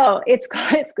 So it's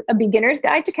a beginner's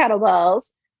guide to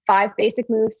kettlebells, 5 basic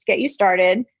moves to get you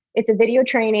started. It's a video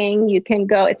training. You can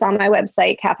go, it's on my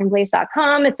website,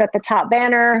 catherineblaise.com. It's at the top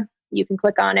banner. You can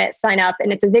click on it, sign up,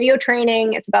 and it's a video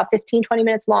training. It's about 15, 20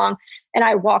 minutes long. And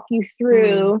I walk you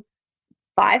through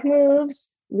 5 moves.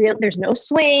 There's no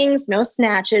swings, no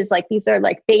snatches. Like these are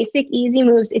like basic, easy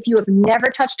moves. If you have never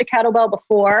touched a kettlebell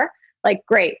before, like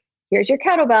great, here's your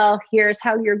kettlebell. Here's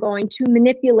how you're going to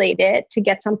manipulate it to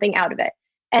get something out of it.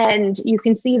 And you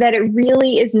can see that it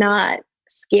really is not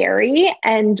scary.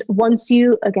 And once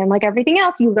you, again, like everything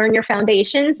else, you learn your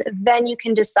foundations, then you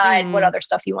can decide what other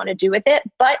stuff you want to do with it.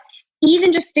 But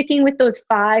even just sticking with those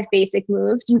 5 basic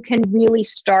moves, you can really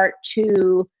start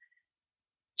to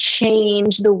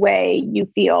change the way you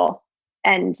feel,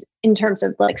 and in terms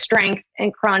of like strength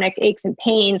and chronic aches and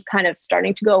pains kind of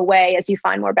starting to go away as you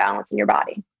find more balance in your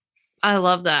body. I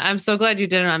love that. I'm so glad you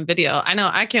did it on video. I know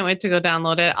I can't wait to go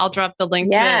download it. I'll drop the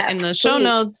link to it in the show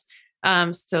notes.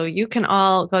 So you can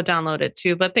all go download it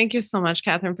too. But thank you so much,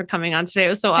 Catherine, for coming on today. It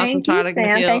was so awesome talking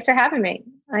with you. Thanks for having me.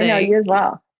 I know you as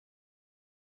well.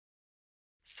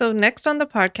 So next on the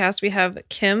podcast, we have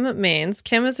Kim Maines.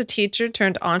 Kim is a teacher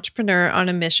turned entrepreneur on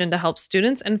a mission to help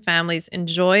students and families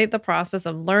enjoy the process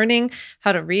of learning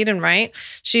how to read and write.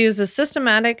 She uses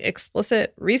systematic,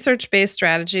 explicit, research-based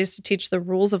strategies to teach the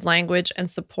rules of language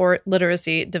and support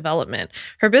literacy development.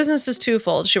 Her business is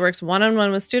twofold. She works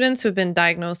one-on-one with students who have been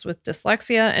diagnosed with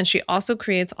dyslexia, and she also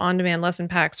creates on-demand lesson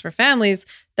packs for families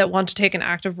that want to take an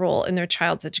active role in their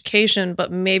child's education,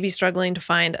 but may be struggling to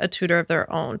find a tutor of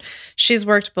their own. She's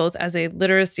worked both as a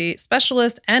literacy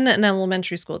specialist and an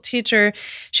elementary school teacher.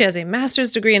 She has a master's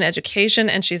degree in education,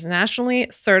 and she's nationally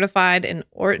certified in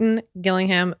Orton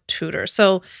Gillingham tutor.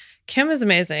 So Kim is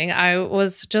amazing. I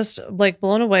was just like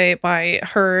blown away by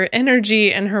her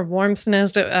energy and her warmth,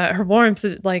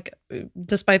 like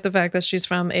despite the fact that she's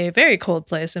from a very cold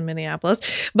place in Minneapolis,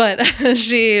 but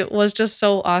she was just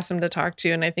so awesome to talk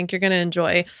to. And I think you're going to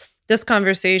enjoy this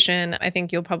conversation. I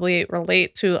think you'll probably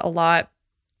relate to a lot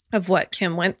of what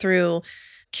Kim went through.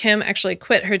 Kim actually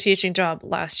quit her teaching job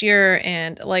last year.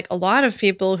 And like a lot of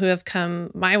people who have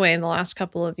come my way in the last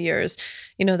couple of years,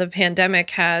 the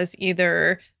pandemic has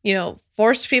either,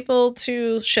 forced people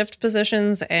to shift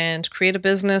positions and create a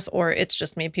business, or it's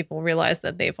just made people realize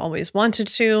that they've always wanted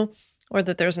to, or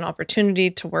that there's an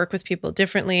opportunity to work with people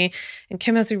differently. And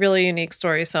Kim has a really unique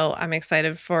story. So I'm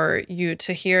excited for you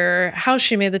to hear how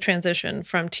she made the transition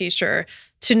from teacher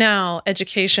to now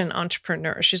education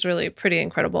entrepreneur. She's really pretty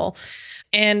incredible.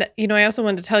 And, I also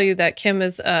wanted to tell you that Kim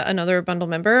is another bundle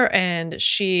member, and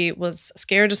she was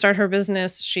scared to start her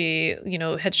business. She,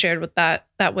 had shared with that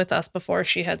that with us before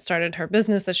she had started her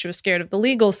business, that she was scared of the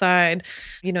legal side,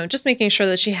 just making sure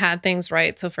that she had things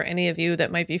right. So for any of you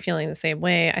that might be feeling the same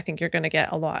way, I think you're going to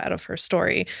get a lot out of her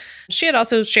story. She had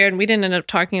also shared, and we didn't end up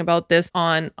talking about this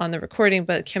on the recording,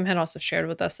 but Kim had also shared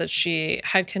with us that she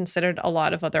had considered a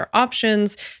lot of other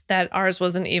options, that ours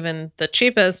wasn't even the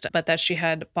cheapest, but that she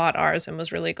had bought ours and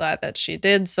was really glad that she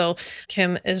did. So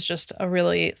Kim is just a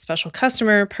really special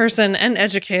customer, person, and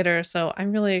educator. So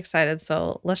I'm really excited.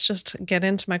 So let's just get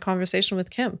into my conversation with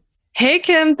Kim. Hey,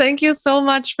 Kim, thank you so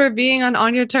much for being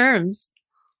on Your Terms.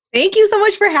 Thank you so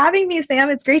much for having me, Sam.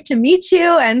 It's great to meet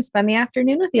you and spend the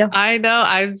afternoon with you. I know.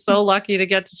 I'm so lucky to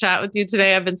get to chat with you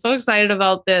today. I've been so excited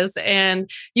about this. And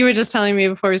you were just telling me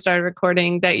before we started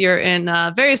recording that you're in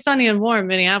very sunny and warm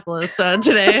Minneapolis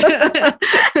today.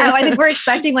 I think we're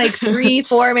expecting like 3,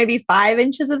 4, maybe 5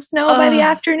 inches of snow by the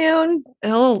afternoon.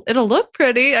 It'll look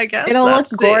pretty, I guess. It'll look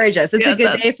gorgeous. It's a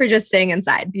good day for just staying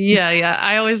inside. Yeah.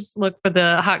 I always look for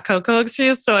the hot cocoa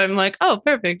excuse. So I'm like, oh,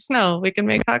 perfect. Snow. We can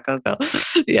make hot cocoa.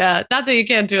 Yeah. Not that you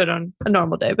can't do it on a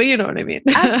normal day, but you know what I mean.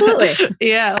 Absolutely.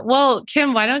 Yeah. Well,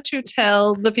 Kim, why don't you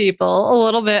tell the people a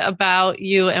little bit about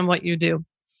you and what you do?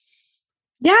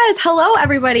 Yes. Hello,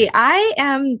 everybody. I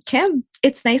am Kim.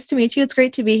 It's nice to meet you. It's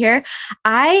great to be here.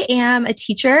 I am a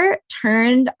teacher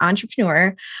turned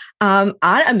entrepreneur on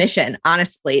a mission,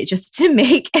 honestly, just to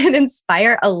make and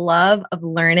inspire a love of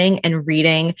learning and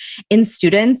reading in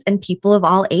students and people of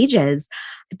all ages.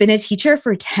 I've been a teacher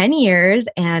for 10 years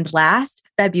and last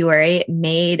February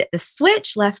made the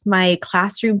switch, left my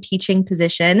classroom teaching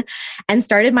position and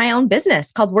started my own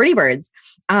business called Wordy Birds.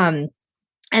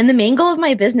 And the main goal of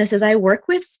my business is I work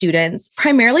with students,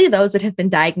 primarily those that have been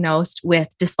diagnosed with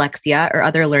dyslexia or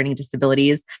other learning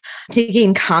disabilities, to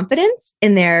gain confidence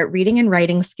in their reading and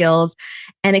writing skills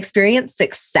and experience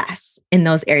success in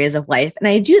those areas of life. And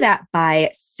I do that by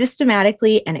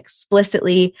systematically and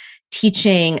explicitly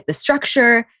teaching the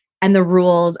structure and the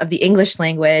rules of the English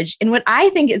language in what I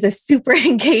think is a super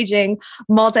engaging,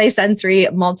 multi-sensory,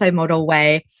 multimodal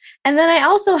way. And then I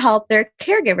also help their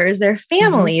caregivers, their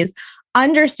families,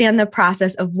 understand the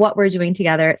process of what we're doing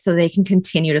together so they can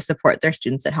continue to support their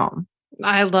students at home.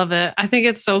 I love it. I think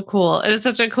it's so cool. It is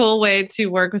such a cool way to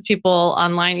work with people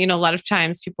online. A lot of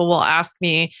times people will ask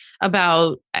me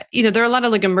about, there are a lot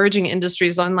of like emerging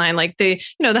industries online, like the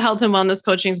health and wellness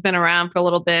coaching has been around for a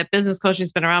little bit. Business coaching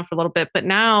has been around for a little bit, but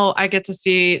now I get to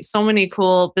see so many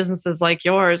cool businesses like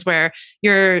yours, where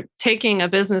you're taking a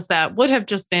business that would have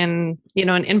just been,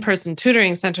 an in-person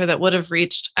tutoring center that would have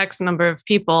reached X number of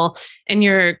people. And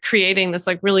you're creating this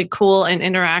like really cool and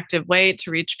interactive way to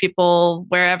reach people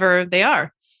wherever they are.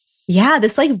 Yeah,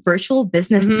 this like virtual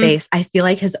business space, I feel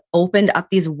like has opened up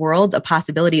these worlds of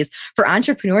possibilities for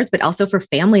entrepreneurs, but also for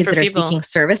families that are seeking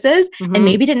services and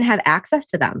maybe didn't have access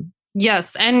to them.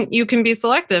 Yes. And you can be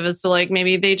selective as to like,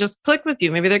 maybe they just click with you.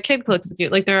 Maybe their kid clicks with you.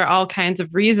 Like there are all kinds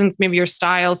of reasons. Maybe your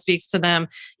style speaks to them.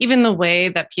 Even the way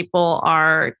that people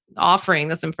are offering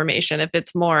this information, if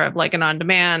it's more of like an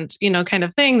on-demand, kind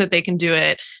of thing, that they can do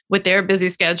it with their busy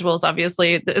schedules,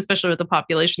 obviously, especially with the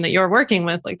population that you're working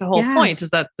with. Like the whole point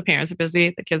is that the parents are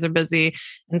busy, the kids are busy.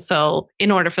 And so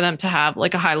in order for them to have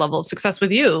like a high level of success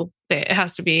with you, it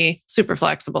has to be super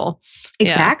flexible.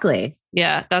 Exactly.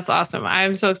 Yeah, that's awesome.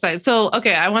 I'm so excited. So,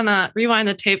 okay, I want to rewind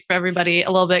the tape for everybody a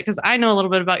little bit because I know a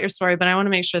little bit about your story, but I want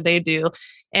to make sure they do.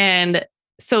 And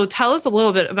so tell us a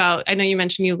little bit about, I know you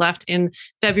mentioned you left in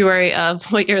February of,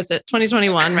 what year is it?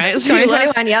 2021, right? So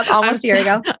 2021, yep, almost a year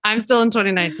ago. I'm still in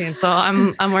 2019, so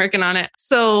I'm working on it.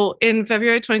 So in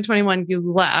February 2021, you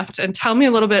left, and tell me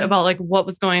a little bit about like what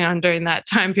was going on during that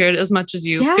time period, as much as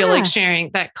you feel like sharing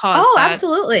that caused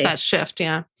absolutely. That shift.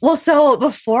 Yeah. Well, so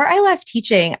before I left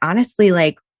teaching, honestly,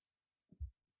 like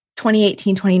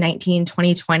 2018, 2019,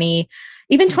 2020,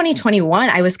 even 2021,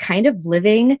 I was kind of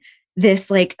living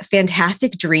this like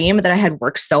fantastic dream that I had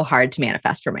worked so hard to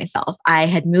manifest for myself. I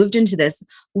had moved into this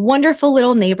wonderful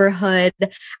little neighborhood.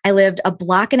 I lived a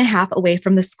block and a half away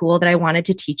from the school that I wanted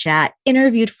to teach at,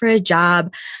 interviewed for a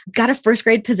job, got a first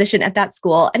grade position at that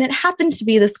school. And it happened to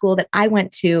be the school that I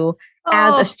went to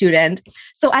as a student.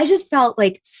 So I just felt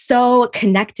like so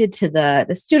connected to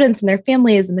the students and their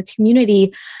families and the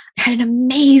community. I had an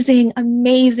amazing,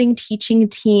 amazing teaching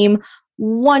team,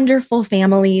 wonderful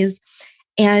families,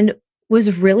 and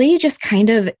was really just kind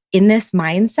of in this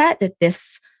mindset that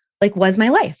this like was my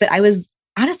life, that I was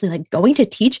honestly like going to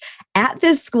teach at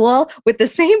this school with the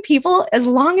same people as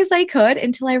long as I could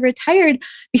until I retired,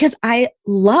 because I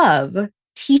love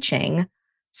teaching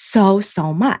so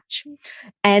much.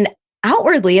 And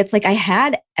outwardly, it's like I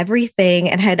had everything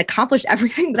and had accomplished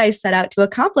everything that I set out to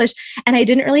accomplish. And I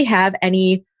didn't really have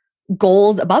any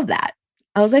goals above that.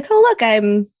 I was like, oh, look,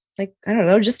 I'm like, I don't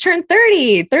know, just turned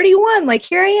 30, 31. Like,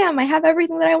 here I am. I have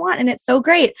everything that I want. And it's so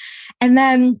great. And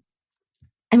then,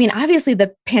 I mean, obviously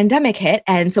the pandemic hit.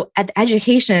 And so the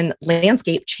education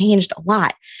landscape changed a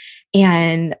lot.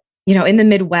 And, you know, in the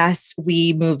Midwest,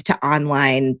 we moved to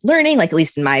online learning, like at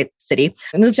least in my city,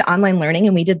 we moved to online learning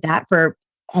and we did that for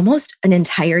almost an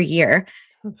entire year.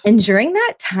 And during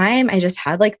that time, I just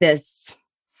had like this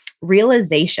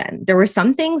realization. There were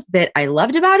some things that I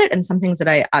loved about it and some things that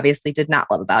I obviously did not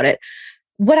love about it.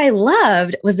 What I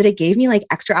loved was that it gave me like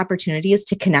extra opportunities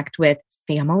to connect with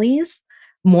families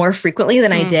more frequently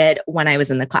than I did when I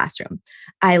was in the classroom.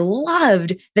 I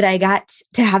loved that I got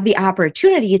to have the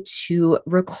opportunity to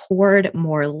record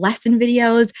more lesson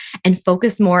videos and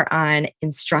focus more on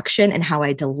instruction and how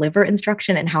I deliver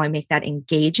instruction and how I make that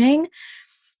engaging.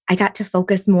 I got to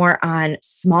focus more on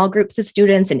small groups of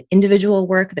students and individual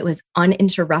work that was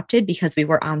uninterrupted because we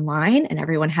were online and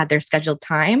everyone had their scheduled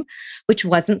time, which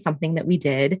wasn't something that we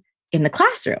did in the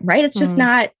classroom, right? It's just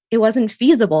not, it wasn't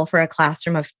feasible for a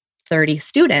classroom of 30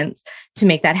 students to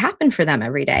make that happen for them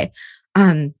every day.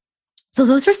 So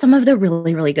those were some of the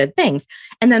really, really good things.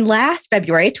 And then last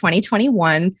February,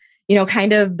 2021, you know,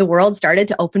 kind of the world started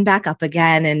to open back up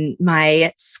again. And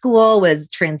my school was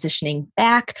transitioning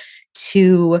back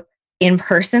to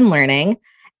in-person learning.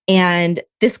 And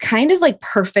this kind of like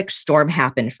perfect storm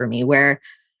happened for me where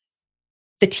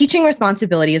the teaching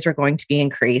responsibilities were going to be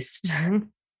increased.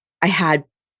 I had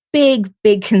big,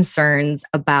 big concerns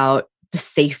about the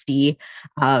safety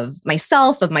of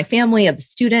myself, of my family, of the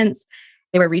students.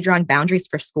 They were redrawn boundaries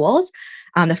for schools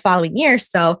the following year.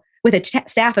 So with a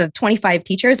staff of 25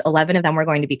 teachers, 11 of them were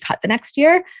going to be cut the next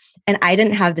year. And I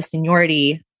didn't have the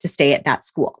seniority to stay at that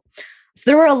school. So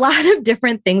there were a lot of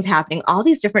different things happening, all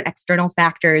these different external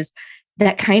factors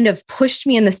that kind of pushed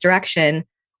me in this direction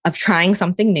of trying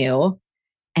something new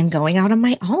and going out on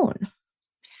my own.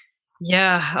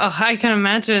 Yeah. Oh, I can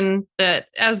imagine that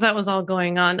as that was all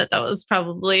going on, that was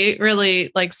probably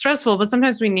really like stressful, but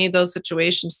sometimes we need those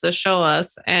situations to show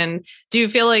us. And do you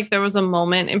feel like there was a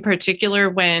moment in particular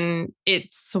when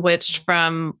it switched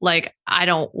from like, I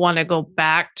don't want to go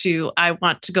back to, I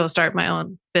want to go start my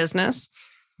own business?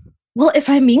 Well, if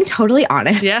I'm being totally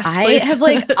honest, yes, I have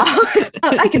like,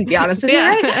 I can be honest with you,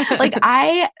 right? Like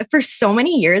for so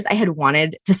many years, I had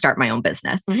wanted to start my own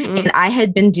business and I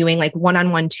had been doing like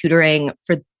one-on-one tutoring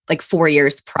for like 4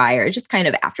 years prior, just kind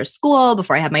of after school,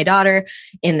 before I had my daughter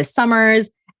in the summers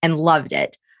and loved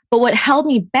it. But what held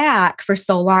me back for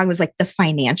so long was like the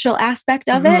financial aspect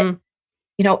of it.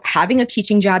 You know, having a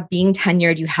teaching job, being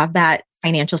tenured, you have that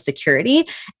financial security,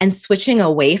 and switching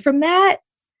away from that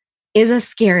is a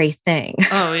scary thing.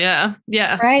 Oh, yeah.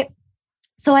 Yeah. Right.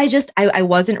 So I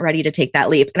wasn't ready to take that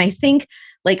leap. And I think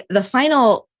like it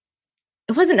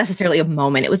wasn't necessarily a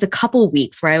moment. It was a couple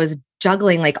weeks where I was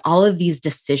juggling like all of these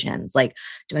decisions. Like,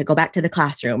 do I go back to the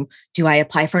classroom? Do I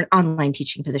apply for an online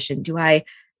teaching position? Do I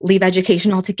leave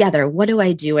education altogether? What do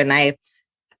I do? And I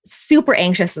super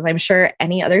anxious, as I'm sure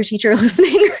any other teacher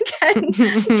listening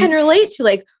can relate to,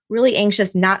 like really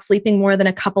anxious, not sleeping more than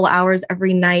a couple hours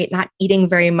every night, not eating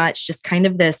very much, just kind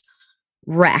of this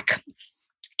wreck.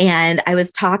 And I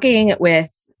was talking with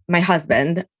my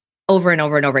husband over and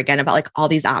over and over again about like all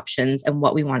these options and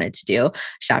what we wanted to do.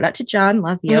 Shout out to John,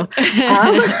 love you.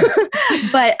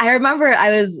 But I remember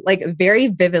I was like very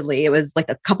vividly, it was like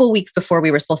a couple weeks before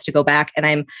we were supposed to go back, and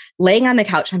I'm laying on the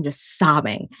couch, I'm just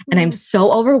sobbing and I'm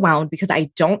so overwhelmed because I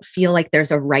don't feel like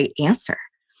there's a right answer,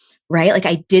 right? Like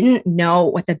I didn't know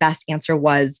what the best answer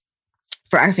was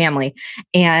for our family.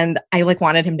 And I like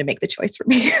wanted him to make the choice for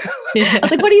me. I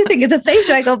was like, what do you think? Is it safe?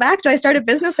 Do I go back? Do I start a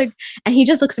business? Like, and he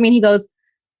just looks at me and he goes,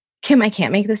 Kim, I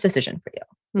can't make this decision for you.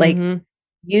 Like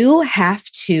you have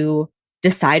to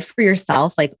decide for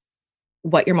yourself, like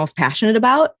what you're most passionate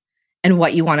about and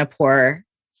what you want to pour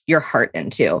your heart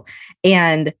into.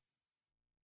 And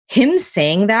him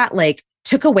saying that like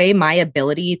took away my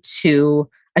ability to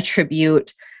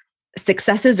attribute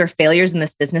successes or failures in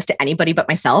this business to anybody but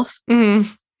myself.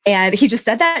 And he just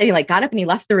said that and he like got up and he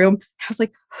left the room. I was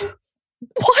like,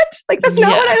 what? Like, that's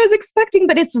not what I was expecting,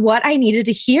 but it's what I needed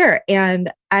to hear.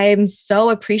 And I'm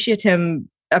so appreciative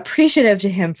to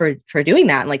him for doing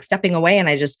that and like stepping away. And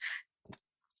I just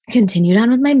continued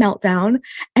on with my meltdown.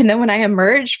 And then when I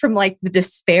emerged from like the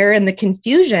despair and the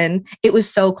confusion, it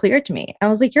was so clear to me. I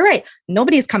was like, you're right.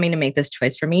 Nobody's coming to make this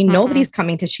choice for me. Nobody's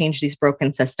coming to change these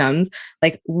broken systems.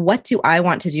 Like, what do I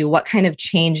want to do? What kind of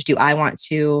change do I want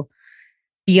to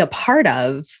be a part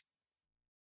of?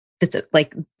 That's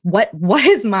like what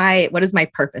is my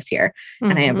purpose here?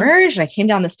 And I emerged, and I came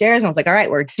down the stairs and I was like, all right,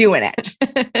 we're doing it.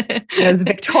 It was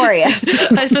victorious.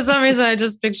 For some reason, I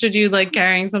just pictured you like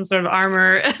carrying some sort of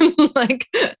armor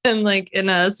and like in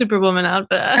a Superwoman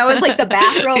outfit. That was like the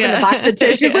bathrobe and the box of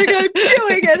tissues. Like, I'm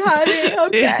doing it, honey.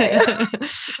 Okay.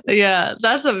 Yeah,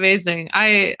 that's amazing.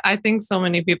 I think so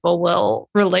many people will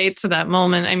relate to that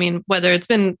moment. I mean, whether it's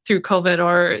been through COVID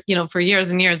or, for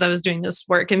years and years, I was doing this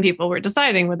work and people were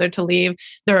deciding whether to leave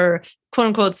their quote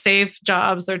unquote safe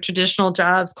jobs, their traditional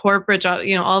jobs, corporate jobs,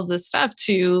 all of this stuff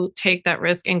to take that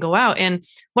risk and go out. And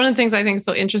one of the things I think is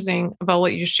so interesting about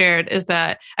what you shared is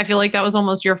that I feel like that was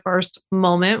almost your first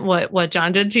moment. What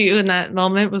John did to you in that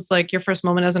moment was like your first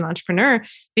moment as an entrepreneur,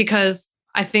 because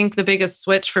I think the biggest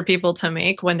switch for people to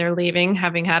make when they're leaving,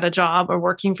 having had a job or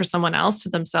working for someone else, to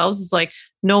themselves is like,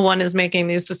 no one is making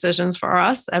these decisions for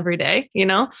us every day,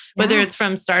 whether it's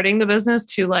from starting the business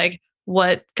to like,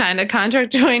 what kind of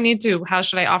contract do I need to, how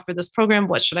should I offer this program?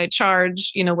 What should I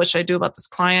charge? What should I do about this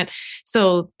client?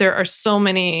 So there are so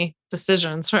many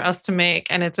decisions for us to make.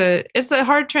 And it's a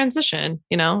hard transition,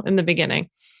 in the beginning.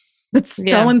 But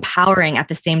so empowering at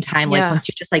the same time. Like once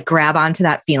you just like grab onto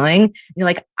that feeling, you're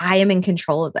like, I am in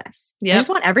control of this. I just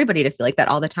want everybody to feel like that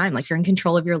all the time. Like you're in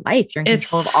control of your life. You're in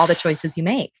control of all the choices you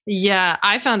make. Yeah.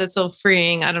 I found it so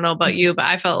freeing. I don't know about you, but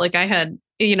I felt like I had,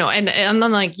 and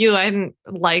unlike you, I hadn't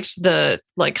liked the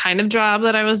like kind of job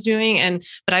that I was doing.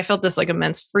 But I felt this like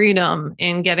immense freedom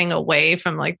in getting away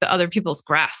from like the other people's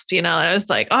grasp, I was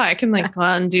like, oh, I can like go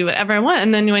out and do whatever I want.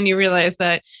 And then when you realize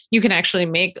that you can actually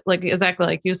make, like exactly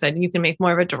like you said, you can make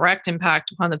more of a direct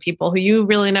impact upon the people who you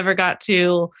really never got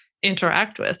to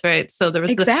interact with, right? So there was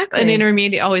an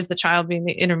intermediate, always the child being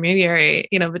the intermediary,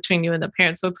 between you and the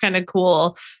parents. So it's kind of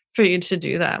cool for you to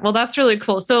do that. Well, that's really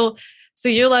cool. So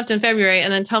you left in February,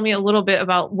 and then tell me a little bit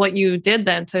about what you did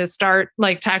then to start,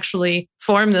 like to actually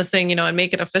form this thing, and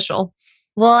make it official.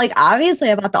 Well, like obviously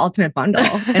I bought the ultimate bundle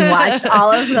and watched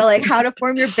all of the like how to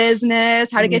form your business,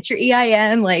 how to get your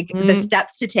EIN, like the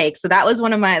steps to take. So that was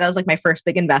like my first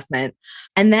big investment.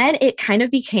 And then it kind of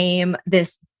became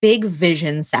this big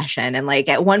vision session. And like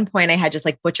at one point I had just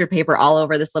like butcher paper all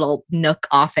over this little nook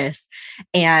office.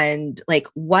 And like,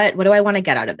 what do I want to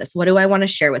get out of this? What do I want to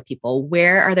share with people?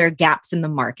 Where are there gaps in the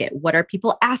market? What are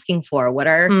people asking for?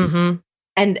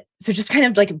 And so just kind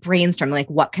of like brainstorm, like,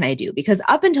 what can I do? Because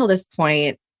up until this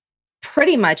point,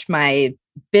 pretty much my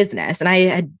business, and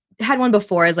I had one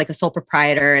before as like a sole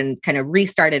proprietor and kind of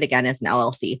restarted again as an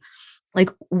LLC. Like,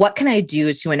 what can I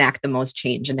do to enact the most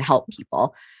change and to help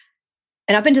people?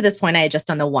 And up until this point, I had just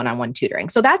done the one-on-one tutoring.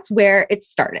 So that's where it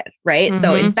started, right?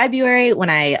 So in February, when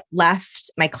I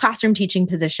left my classroom teaching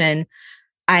position,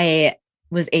 I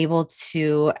was able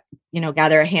to,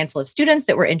 gather a handful of students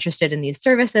that were interested in these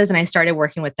services. And I started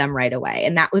working with them right away.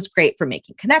 And that was great for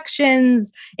making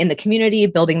connections in the community,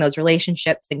 building those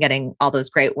relationships and getting all those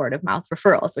great word of mouth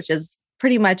referrals, which is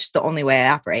pretty much the only way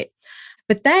I operate.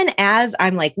 But then as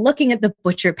I'm like looking at the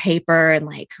butcher paper and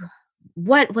like,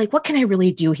 what can I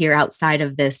really do here outside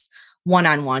of this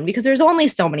one-on-one? Because there's only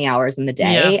so many hours in the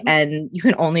day and you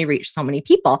can only reach so many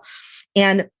people.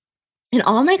 And in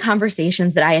all my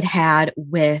conversations that I had had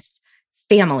with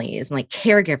families and like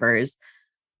caregivers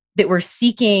that were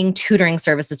seeking tutoring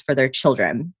services for their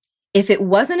children, if it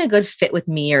wasn't a good fit with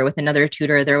me or with another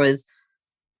tutor, there was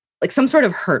like some sort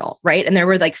of hurdle, right? And there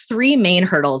were like three main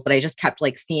hurdles that I just kept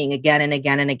like seeing again and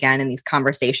again and again in these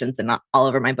conversations and all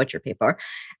over my butcher paper.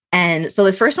 And so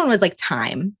the first one was like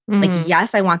time. Like,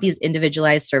 yes, I want these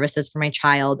individualized services for my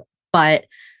child, but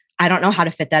I don't know how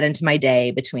to fit that into my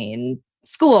day between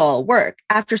school, work,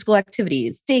 after school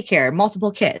activities, daycare,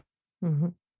 multiple kids.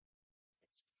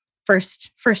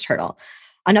 First hurdle.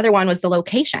 Another one was the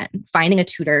location, finding a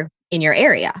tutor in your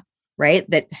area, right?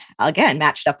 That again,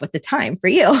 matched up with the time for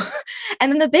you.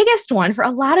 And then the biggest one for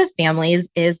a lot of families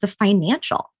is the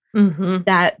financial,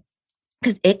 that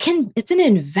because it's an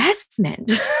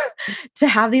investment to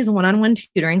have these one-on-one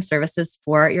tutoring services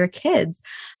for your kids,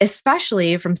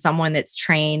 especially from someone that's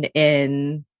trained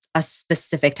in a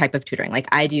specific type of tutoring. Like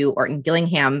I do Orton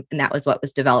Gillingham, and that was what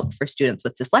was developed for students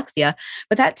with dyslexia.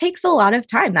 But that takes a lot of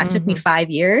time. That took me 5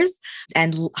 years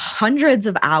and hundreds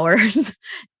of hours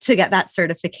to get that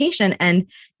certification. And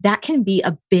that can be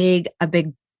a big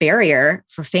barrier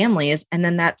for families. And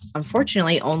then that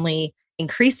unfortunately only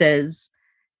increases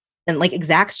and like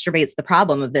exacerbates the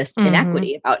problem of this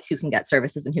inequity about who can get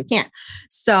services and who can't.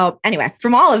 So anyway,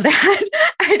 from all of that,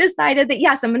 I decided that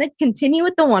yes, I'm going to continue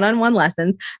with the one-on-one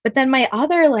lessons, but then my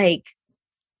other like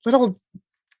little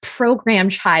program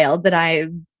child that I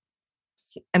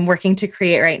am working to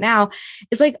create right now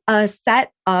is like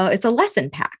it's a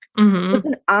lesson pack, So it's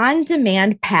an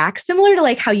on-demand pack, similar to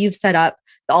like how you've set up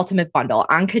the Ultimate Bundle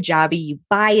on Kajabi. You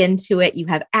buy into it, you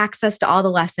have access to all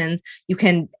the lessons. You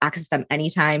can access them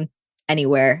anytime,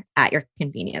 anywhere at your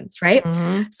convenience, right?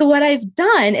 So what I've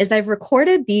done is I've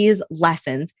recorded these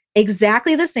lessons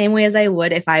exactly the same way as I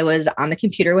would if I was on the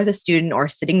computer with a student or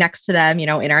sitting next to them, in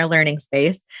our learning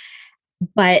space.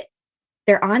 But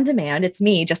they're on demand. It's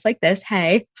me, just like this.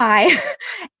 Hey, hi,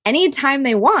 anytime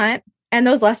they want. And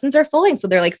those lessons are full length. So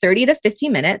they're like 30 to 50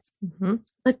 minutes.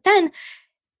 But then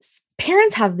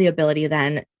parents have the ability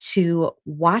then to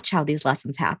watch how these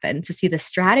lessons happen, to see the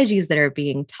strategies that are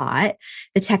being taught,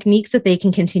 the techniques that they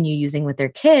can continue using with their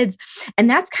kids. And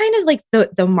that's kind of like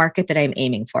the market that I'm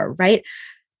aiming for, right?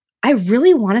 I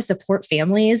really want to support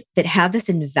families that have this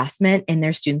investment in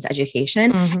their students'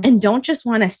 education and don't just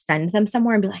want to send them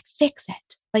somewhere and be like, fix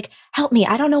it. Like, help me.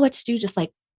 I don't know what to do. Just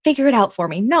like, figure it out for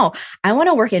me. No, I want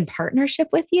to work in partnership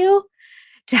with you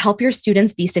to help your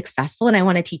students be successful. And I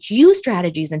want to teach you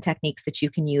strategies and techniques that you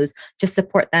can use to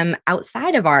support them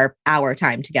outside of our hour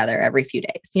time together every few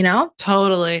days,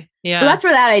 Totally. Yeah. So that's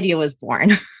where that idea was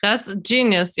born. That's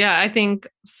genius. Yeah. I think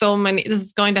this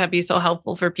is going to be so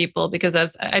helpful for people because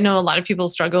as I know a lot of people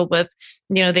struggle with,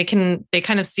 they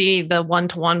kind of see the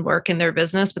one-to-one work in their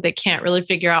business, but they can't really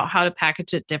figure out how to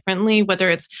package it differently, whether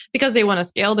it's because they want to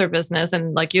scale their business.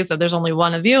 And like you said, there's only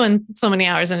one of you and so many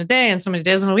hours in a day and so many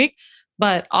days in a week.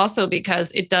 But also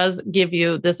because it does give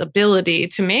you this ability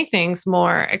to make things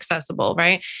more accessible,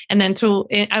 right? And then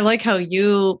I like how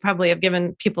you probably have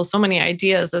given people so many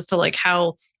ideas as to like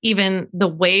how even the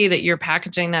way that you're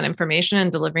packaging that information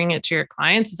and delivering it to your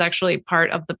clients is actually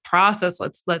part of the process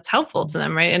that's helpful to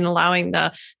them, right? And allowing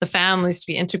the families to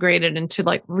be integrated into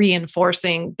like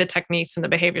reinforcing the techniques and the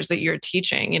behaviors that you're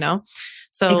teaching,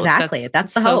 So exactly.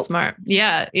 That's the so hope. Smart.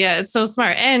 Yeah. Yeah. It's so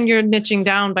smart. And you're niching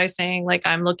down by saying like,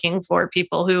 I'm looking for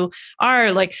people who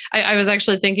are like, I was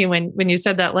actually thinking when you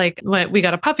said that, like when we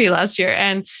got a puppy last year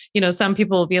and, some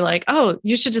people will be like, oh,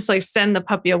 you should just like send the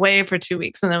puppy away for 2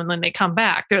 weeks. And then when they come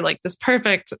back, they're like this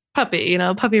perfect puppy,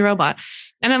 puppy robot.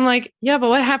 And I'm like, yeah, but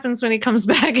what happens when he comes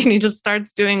back and he just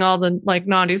starts doing all the like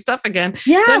naughty stuff again?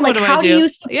 Yeah. Then like how do you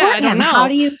support him? I don't know. How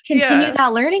do you continue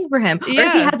that learning for him? Or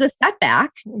if he has a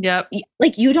setback,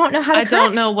 like you don't know how to I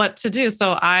don't know what to do.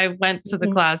 So I went to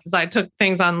the classes. I took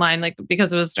things online, like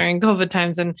because it was during COVID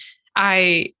times, and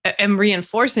I am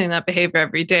reinforcing that behavior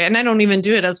every day. And I don't even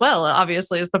do it as well,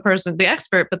 obviously, as the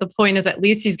expert. But the point is, at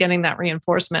least he's getting that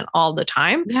reinforcement all the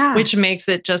time, which makes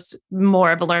it just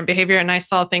more of a learned behavior. And I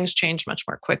saw things change much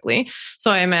more quickly.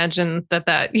 So I imagine that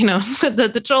that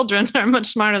the children are much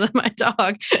smarter than my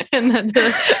dog and that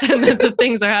the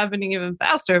things are happening even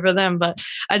faster for them. But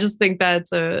I just think that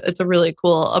it's a really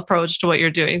cool approach to what you're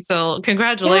doing. So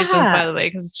congratulations, by the way,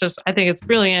 because I think it's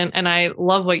brilliant and I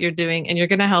love what you're doing and you're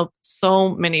going to help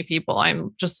so many people.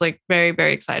 I'm just like very,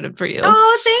 very excited for you.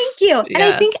 Oh, thank you. Yeah. And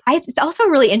I think it's also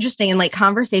really interesting in like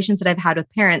conversations that I've had with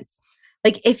parents.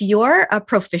 Like if you're a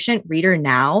proficient reader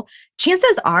now,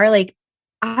 chances are like,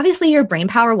 obviously your brain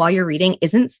power while you're reading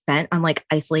isn't spent on like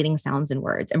isolating sounds and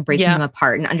words and breaking them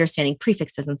apart and understanding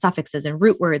prefixes and suffixes and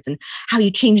root words and how you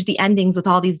change the endings with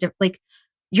all these different, like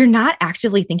you're not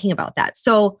actively thinking about that.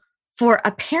 So for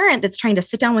a parent that's trying to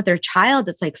sit down with their child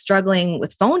that's like struggling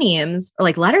with phonemes or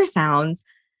like letter sounds,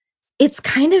 it's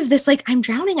kind of this like, I'm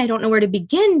drowning. I don't know where to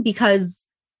begin because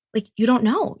like, you don't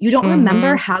know. You don't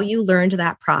remember how you learned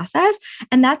that process.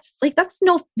 And that's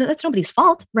nobody's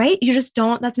fault, right? You just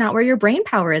don't, that's not where your brain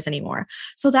power is anymore.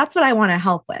 So that's what I want to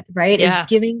help with, right? Yeah. Is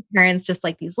giving parents just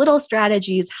like these little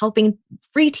strategies, helping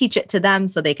free teach it to them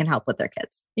so they can help with their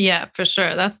kids. Yeah, for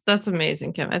sure. That's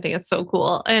amazing, Kim. I think it's so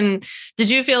cool. And did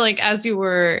you feel like as you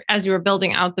were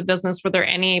building out the business, were there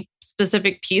any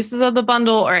specific pieces of the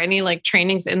bundle or any like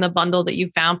trainings in the bundle that you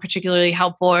found particularly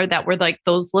helpful or that were like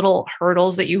those little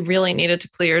hurdles that you really needed to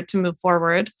clear to move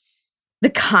forward? The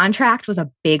contract was a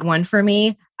big one for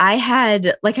me. I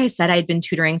had, like I said, I'd been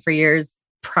tutoring for years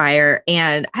prior,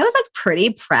 and I was like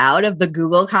pretty proud of the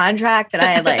Google contract that I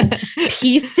had like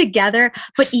pieced together.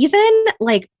 But even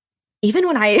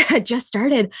when I had just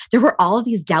started, there were all of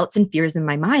these doubts and fears in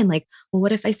my mind. Like, well,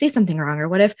 what if I say something wrong? Or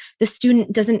what if the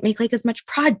student doesn't make like as much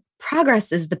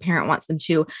progress as the parent wants them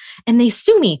to? And they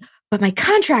sue me, but my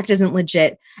contract isn't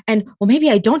legit. And well, maybe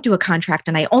I don't do a contract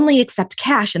and I only accept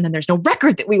cash. And then there's no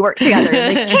record that we work together.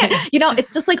 And they can't,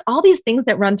 it's just like all these things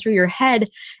that run through your head.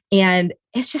 And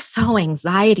it's just so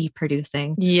anxiety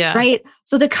producing. Yeah. Right.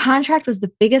 So the contract was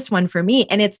the biggest one for me.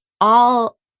 And it's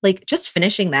all like just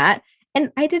finishing that.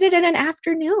 And I did it in an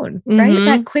afternoon, right?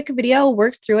 That quick video,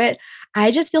 worked through it.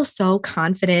 I just feel so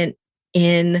confident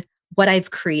in what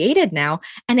I've created now.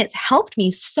 And it's helped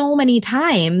me so many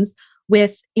times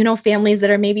with, families that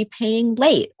are maybe paying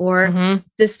late or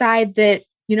decide that,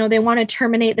 they want to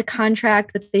terminate the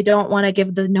contract, but they don't want to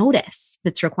give the notice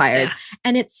that's required. Yeah.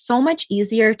 And it's so much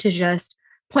easier to just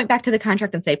point back to the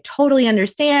contract and say, totally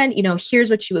understand, here's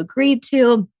what you agreed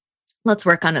to. Let's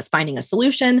work on us finding a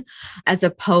solution, as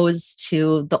opposed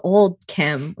to the old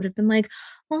Kim would have been like,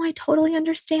 oh, I totally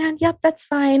understand. Yep, that's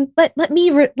fine. But let me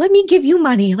give you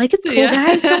money. Like, it's cool,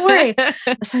 guys. Don't worry.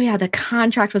 So yeah, the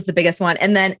contract was the biggest one.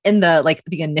 And then in the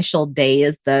initial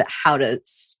days, the how to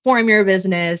form your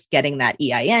business, getting that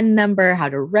EIN number, how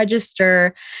to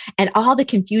register, and all the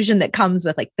confusion that comes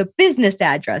with like the business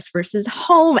address versus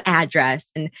home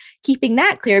address, and keeping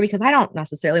that clear, because I don't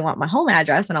necessarily want my home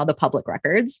address and all the public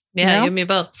records. Yeah, you and me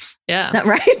both. Yeah. That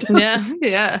right?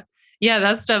 Yeah. Yeah,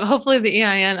 that stuff. Hopefully the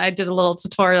EIN, I did a little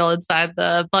tutorial inside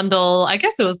the bundle. I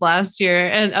guess it was last year,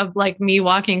 and of like me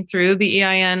walking through the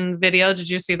EIN video. Did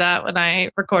you see that when I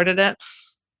recorded it?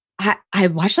 I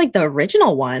watched like the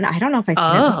original one. I don't know if I've seen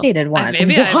an updated one.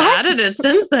 Maybe I've added it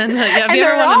since then. Yeah, and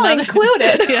they're all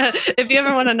included. Yeah, if you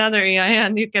ever want another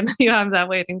EIN, you have that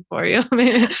waiting for you. I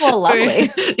mean, well, lovely.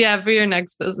 For your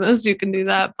next business, you can do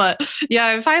that. But yeah,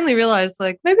 I finally realized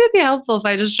like maybe it'd be helpful if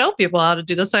I just show people how to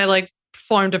do this. I like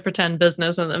formed a pretend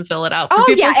business and then fill it out. For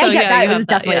people. So, that was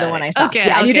definitely the one I saw. Okay,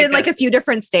 and you did like a few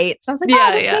different states. I was like,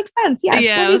 this makes sense.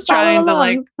 Yeah, I was trying to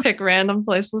like pick random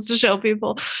places to show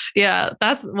people. Yeah,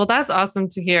 that's awesome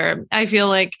to hear. I feel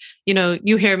like,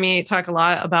 you hear me talk a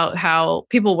lot about how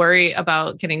people worry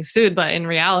about getting sued, but in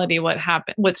reality, what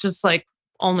happened, which is like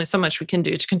only so much we can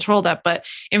do to control that. But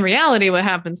in reality, what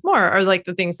happens more are like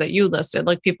the things that you listed,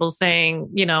 like people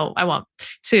saying, I want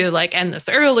to like end this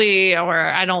early, or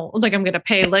I don't like, I'm going to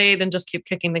pay late and just keep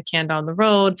kicking the can down the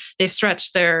road. They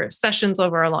stretch their sessions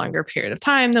over a longer period of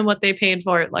time than what they paid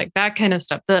for it, like that kind of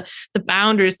stuff, the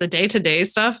boundaries, the day-to-day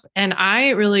stuff. And I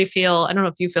really feel, I don't know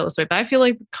if you feel this way, but I feel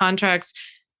like contracts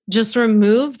just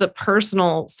remove the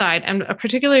personal side. And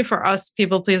particularly for us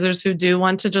people pleasers who do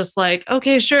want to just like,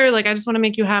 okay, sure. Like, I just want to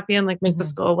make you happy and like make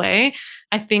this go away.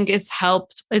 I think it's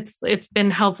helped. It's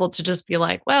been helpful to just be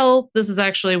like, well, this is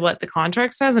actually what the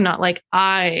contract says, and not like,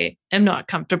 I am not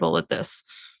comfortable with this.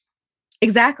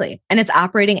 Exactly. And it's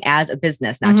operating as a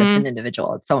business, not just an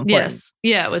individual. It's so important. Yes.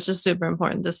 Yeah. Which is super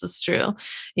important. This is true.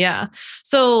 Yeah.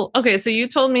 So, okay. So you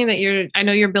told me that I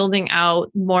know you're building out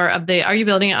more of are you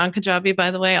building it on Kajabi, by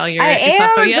the way? I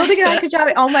am building it on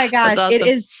Kajabi. Oh my gosh. Awesome. It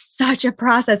is such a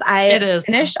process. I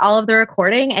finished all of the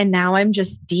recording and now I'm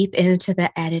just deep into the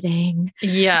editing.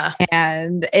 Yeah.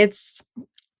 And it's,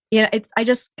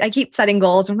 I keep setting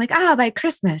goals. I'm like, by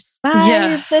Christmas,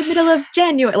 by the middle of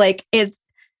January, like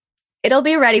it'll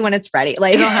be ready when it's ready.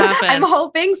 Like, it'll happen. I'm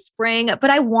hoping spring, but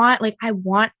I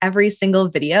want every single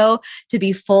video to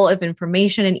be full of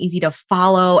information and easy to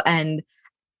follow. And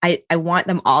I want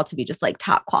them all to be just like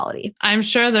top quality. I'm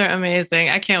sure they're amazing.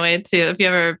 I can't wait to, if you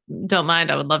ever don't mind,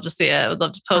 I would love to see it. I would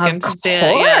love to poke in to see it.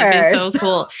 Yeah, it'd be so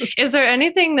cool. Is there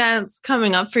anything that's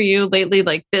coming up for you lately,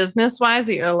 like business wise,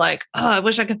 that you're like, oh, I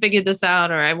wish I could figure this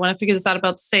out, or I want to figure this out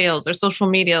about sales or social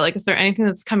media? Like, is there anything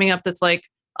that's coming up that's like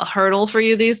a hurdle for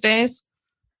you these days?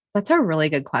 That's a really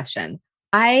good question.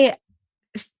 I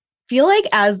feel like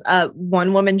as a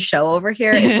one woman show over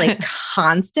here, it's like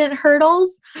constant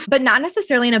hurdles, but not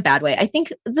necessarily in a bad way. I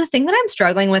think the thing that I'm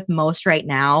struggling with most right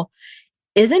now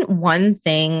isn't one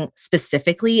thing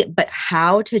specifically, but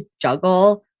how to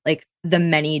juggle like the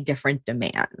many different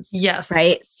demands. Yes.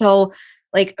 Right. So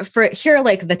like here are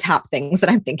like the top things that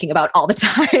I'm thinking about all the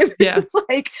time. Yeah. It's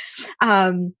like,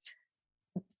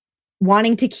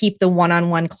 wanting to keep the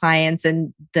one-on-one clients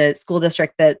in the school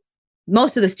district, that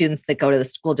most of the students that go to the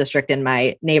school district in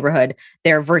my neighborhood,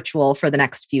 they're virtual for the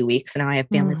next few weeks. And now I have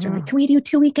families that are like, can we do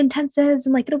 2-week intensives?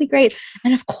 And like, it'll be great.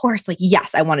 And of course, like,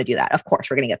 yes, I want to do that. Of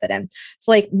course, we're going to get that in. So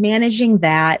like managing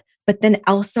that, but then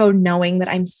also knowing that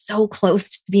I'm so close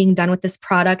to being done with this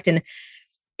product. And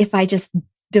if I just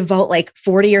devote like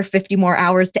 40 or 50 more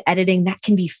hours to editing, that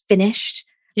can be finished.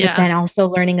 Yeah. But then also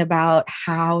learning about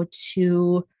how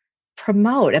to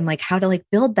promote and like how to like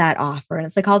build that offer. And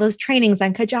it's like all those trainings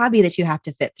on Kajabi that you have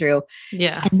to fit through.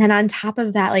 Yeah. And then on top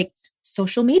of that, like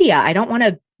social media, I don't want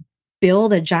to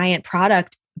build a giant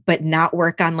product, but not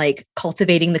work on like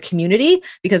cultivating the community,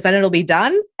 because then it'll be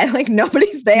done and like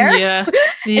nobody's there. Yeah.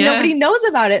 And nobody knows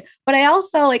about it. But I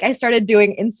also like, I started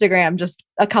doing Instagram just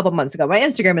a couple months ago. My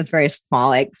Instagram is very small.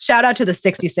 Like shout out to the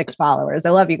 66 followers.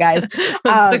 I love you guys.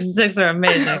 66 are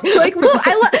amazing. Like, well,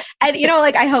 I love, and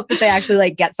like, I hope that they actually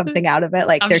like get something out of it.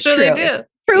 Like I'm they're sure true. They do.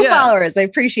 True followers. I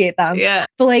appreciate them. Yeah.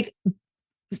 But like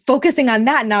focusing on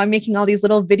that. Now I'm making all these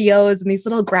little videos and these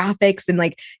little graphics and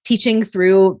like teaching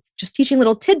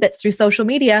little tidbits through social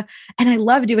media. And I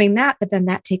love doing that, but then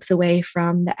that takes away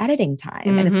from the editing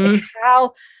time. And it's like,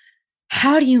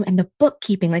 how do you, and the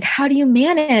bookkeeping, like, how do you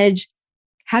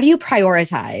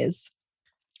prioritize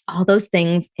all those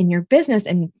things in your business?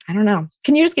 And I don't know.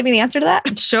 Can you just give me the answer to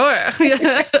that? Sure.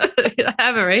 I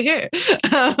have it right here.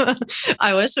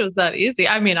 I wish it was that easy.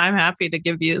 I mean, I'm happy to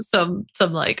give you some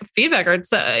like feedback, or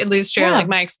at least share like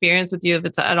my experience with you if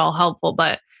it's at all helpful.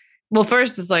 But well,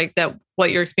 first is like that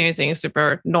what you're experiencing is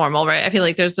super normal, right? I feel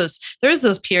like there's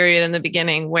this period in the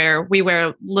beginning where we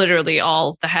wear literally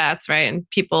all the hats, right? And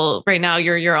people right now,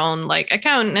 you're your own like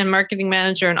accountant and marketing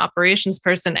manager and operations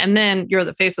person, and then you're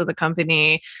the face of the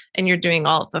company and you're doing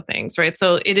all of the things, right?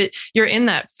 So you're in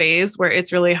that phase where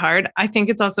it's really hard. I think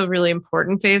it's also a really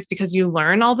important phase because you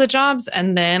learn all the jobs,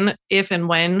 and then if and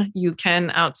when you can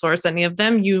outsource any of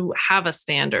them, you have a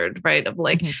standard, right? Of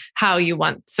like how you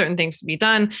want certain things to be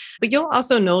done, but you'll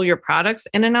also know your products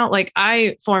in and out. Like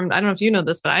I don't know if you know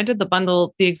this, but I did the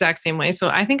bundle the exact same way. So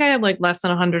I think I had like less than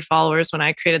 100 followers when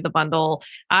I created the bundle.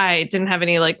 I didn't have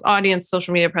any like audience,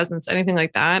 social media presence, anything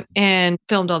like that, and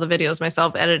filmed all the videos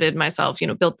myself, edited myself,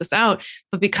 built this out.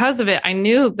 But because of it, I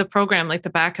knew the program like the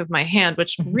back of my hand,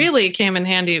 which really came in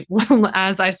handy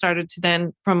as I started to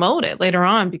then promote it later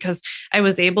on, because I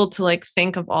was able to like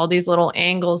think of all these little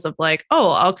angles of like, oh,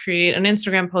 I'll create an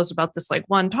Instagram post about this like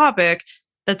one topic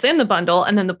that's in the bundle.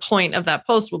 And then the point of that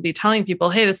post will be telling people,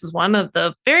 hey, this is one of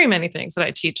the very many things that I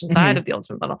teach inside of the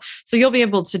Ultimate Bundle. So you'll be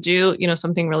able to do,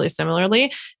 something really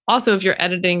similarly. Also, if you're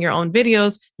editing your own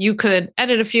videos, you could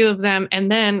edit a few of them.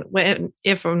 And then when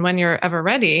you're ever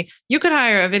ready, you could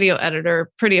hire a video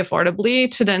editor pretty affordably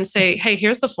to then say, hey,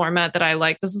 here's the format that I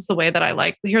like. This is the way that I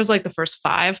like. Here's like the first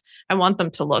 5. I want them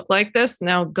to look like this.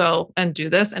 Now go and do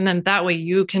this. And then that way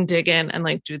you can dig in and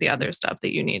like do the other stuff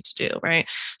that you need to do. Right.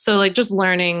 So like just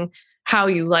learning how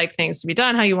you like things to be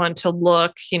done, how you want to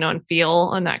look, and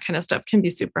feel, and that kind of stuff can be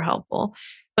super helpful.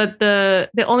 But the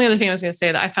only other thing I was going to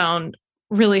say that I found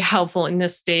really helpful in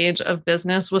this stage of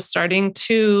business was starting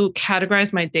to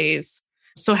categorize my days.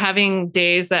 So having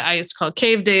days that I used to call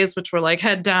cave days, which were like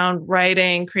head down,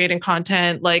 writing, creating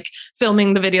content, like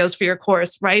filming the videos for your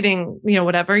course, writing,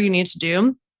 whatever you need to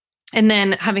do. And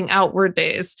then having outward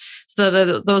days. So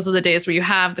those are the days where you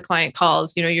have the client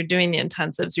calls, you're doing the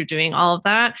intensives, you're doing all of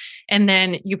that. And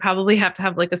then you probably have to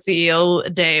have like a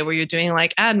CEO day where you're doing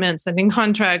like admin, sending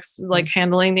contracts, like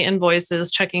handling the invoices,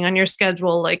 checking on your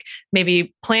schedule, like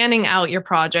maybe planning out your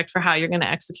project for how you're going to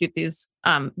execute these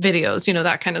videos,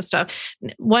 that kind of stuff.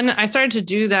 When I started to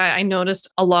do that, I noticed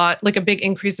a lot, like a big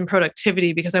increase in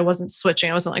productivity because I wasn't switching.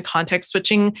 I wasn't like context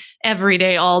switching every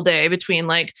day, all day between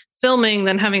like filming,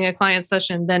 then having a client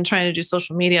session, then trying to do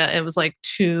social media. It was like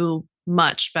too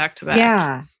much back to back.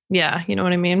 Yeah. Yeah. You know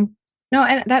what I mean? No,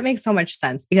 and that makes so much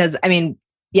sense because when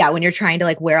you're trying to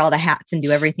like wear all the hats and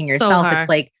do everything yourself, it's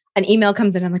like an email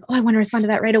comes in. I'm like, oh, I want to respond to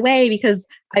that right away because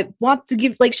I want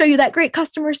to show you that great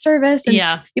customer service. And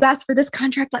you asked for this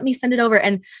contract, let me send it over.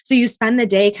 And so you spend the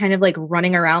day kind of like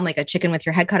running around like a chicken with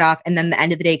your head cut off. And then the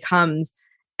end of the day comes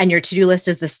and your to-do list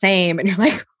is the same. And you're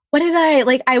like, what did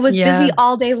I was busy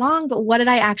all day long, but what did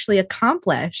I actually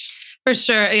accomplish? For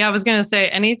sure. Yeah, I was going to say,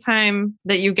 anytime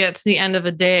that you get to the end of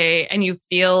a day and you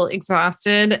feel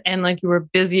exhausted and like you were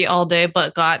busy all day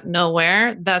but got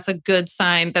nowhere, that's a good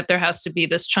sign that there has to be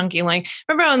this chunky link.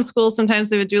 Remember how in school, sometimes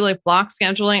they would do like block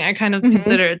scheduling? I kind of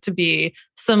consider it to be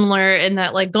similar in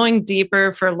that like going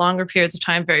deeper for longer periods of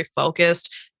time, very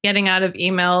focused, getting out of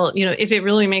email, if it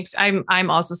really makes,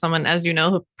 I'm also someone, as you know,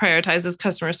 who prioritizes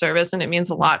customer service, and it means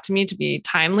a lot to me to be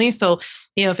timely. So,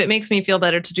 if it makes me feel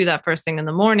better to do that first thing in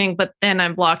the morning, but then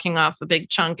I'm blocking off a big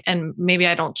chunk and maybe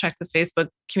I don't check the Facebook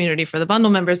community for the bundle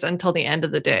members until the end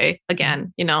of the day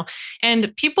again,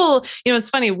 and people, it's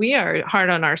funny, we are hard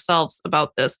on ourselves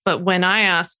about this, but when I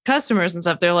ask customers and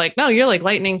stuff, they're like, no, you're like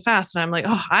lightning fast. And I'm like,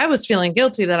 oh, I was feeling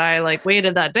guilty that I like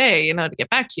waited that day, to get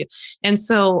back to you. And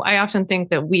so I often think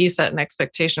that we set an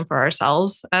expectation for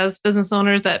ourselves as business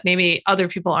owners that maybe other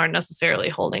people aren't necessarily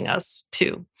holding us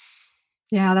to.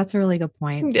 Yeah, that's a really good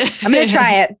point. I'm going to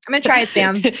try it.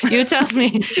 Sam. You tell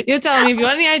me if you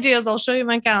want any ideas, I'll show you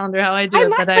my calendar, how I do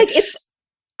it.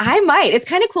 I might. It's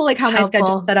kind of cool, like how my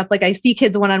schedule's set up. Like I see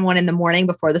kids one-on-one in the morning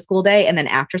before the school day and then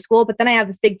after school, but then I have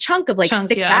this big chunk of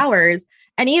 6 hours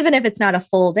And even if it's not a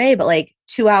full day, but like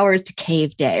 2 hours to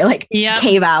cave day, like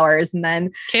cave hours. And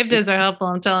then cave days are helpful.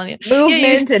 I'm telling you.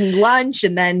 Movement and lunch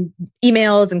and then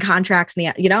emails and contracts and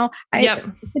it's a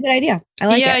good idea. I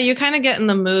like it. Yeah. You kind of get in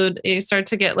the mood. You start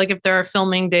to get like, if there are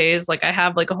filming days, like I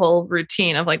have like a whole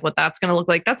routine of like what that's going to look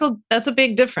like. That's a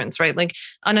big difference, right? Like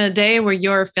on a day where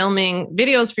you're filming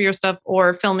videos for your stuff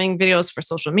or filming videos for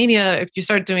social media, if you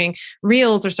start doing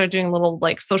reels or start doing little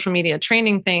like social media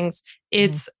training things,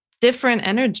 it's different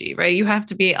energy, right? You have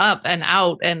to be up and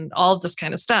out and all of this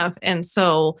kind of stuff. And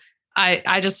so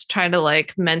I just try to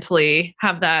like mentally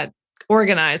have that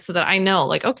organized so that I know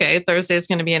like, okay, Thursday is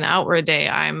going to be an outward day.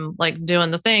 I'm like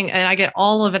doing the thing and I get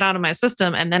all of it out of my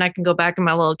system. And then I can go back in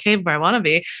my little cave where I want to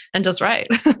be and just write.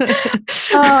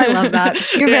 I love that.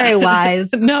 You're very wise.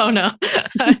 No.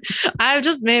 I've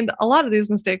just made a lot of these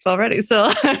mistakes already.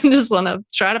 So I just want to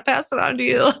try to pass it on to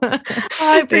you.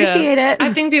 I appreciate it.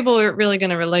 I think people are really going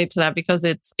to relate to that because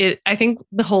I think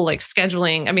the whole like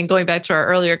scheduling, I mean, going back to our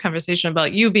earlier conversation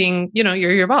about you being, you're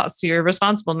your boss, you're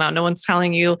responsible now. No one's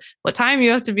telling you what time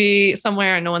you have to be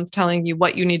somewhere and no one's telling you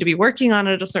what you need to be working on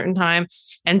at a certain time.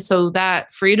 And so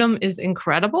that freedom is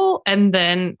incredible. And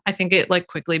then I think it like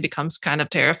quickly becomes kind of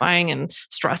terrifying and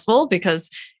stressful because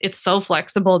it's so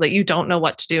flexible that you don't know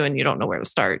what to do and you don't know where to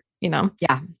start,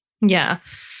 Yeah.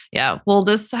 Well,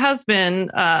 this has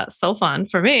been so fun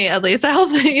for me, at least. I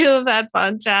hope that you have had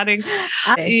fun chatting.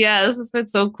 Yeah, this has been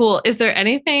so cool. Is there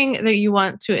anything that you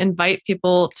want to invite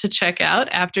people to check out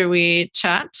after we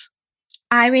chat?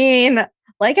 I mean,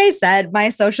 like I said, my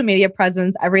social media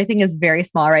presence, everything is very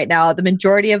small right now. The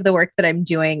majority of the work that I'm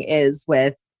doing is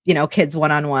with, kids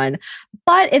one-on-one.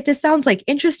 But if this sounds like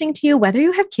interesting to you, whether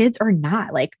you have kids or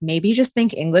not, like maybe you just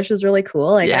think English is really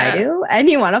cool like I do and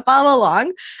you want to follow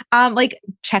along,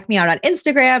 check me out on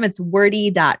Instagram. It's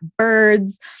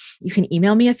wordy.birds. You can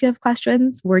email me if you have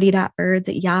questions,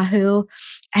 wordy.birds@yahoo.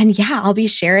 And I'll be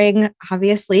sharing,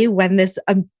 obviously, when this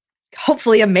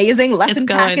hopefully amazing lesson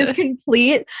pack is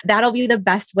complete. That'll be the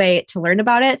best way to learn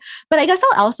about it. But I guess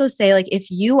I'll also say, like,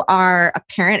 if you are a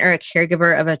parent or a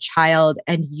caregiver of a child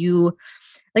and you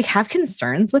like have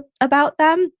concerns about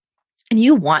them and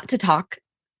you want to talk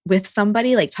with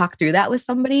somebody, like talk through that with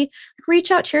somebody, reach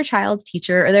out to your child's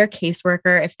teacher or their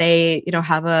caseworker if they,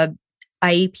 have a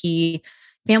IEP,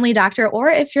 family doctor, or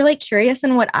if you're like curious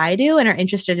in what I do and are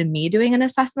interested in me doing an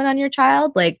assessment on your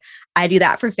child, like I do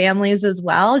that for families as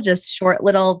well, just short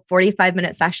little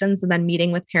 45-minute sessions and then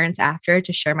meeting with parents after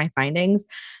to share my findings.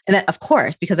 And then, of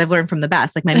course, because I've learned from the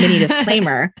best, like my mini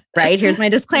disclaimer, right? Here's my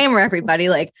disclaimer, everybody.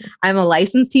 Like I'm a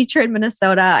licensed teacher in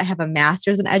Minnesota. I have a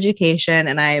master's in education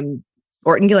and I'm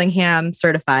Orton Gillingham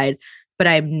certified, but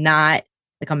I'm not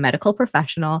like a medical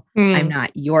professional. I'm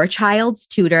not your child's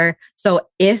tutor. So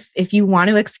if you want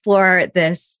to explore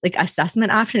this like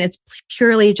assessment option, it's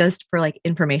purely just for like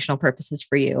informational purposes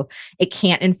for you. It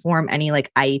can't inform any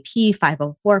like IEP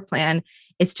 504 plan.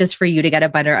 It's just for you to get a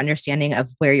better understanding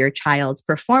of where your child's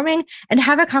performing and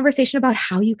have a conversation about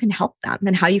how you can help them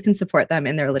and how you can support them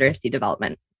in their literacy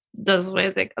development. That's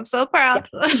amazing. I'm so proud.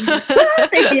 Yeah.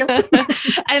 Thank you.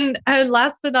 And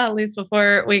last but not least,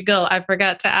 before we go, I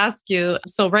forgot to ask you.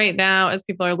 So right now, as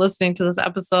people are listening to this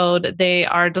episode, they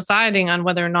are deciding on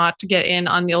whether or not to get in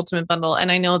on the Ultimate Bundle.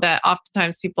 And I know that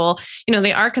oftentimes people,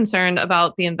 they are concerned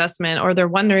about the investment or they're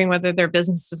wondering whether their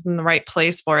business is in the right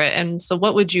place for it. And so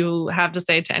what would you have to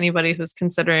say to anybody who's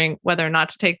considering whether or not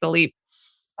to take the leap?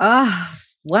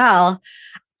 Well,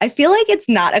 I feel like it's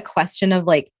not a question of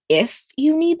like, if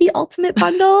you need the Ultimate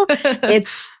Bundle,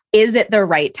 is it the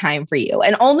right time for you?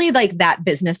 And only like that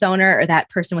business owner or that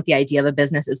person with the idea of a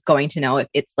business is going to know if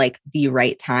it's like the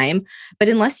right time. But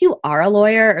unless you are a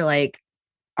lawyer or like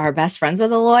are best friends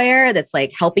with a lawyer that's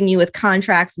like helping you with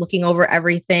contracts, looking over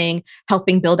everything,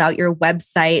 helping build out your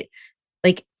website,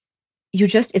 like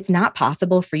it's not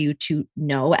possible for you to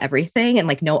know everything and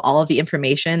like know all of the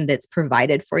information that's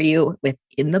provided for you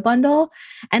within the bundle.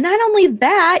 And not only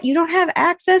that, you don't have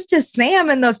access to Sam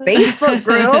in the Facebook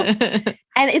group.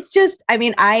 And it's just, I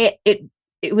mean, it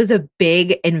was a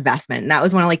big investment. And that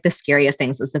was one of like the scariest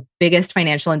things. It was the biggest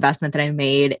financial investment that I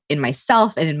made in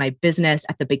myself and in my business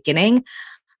at the beginning.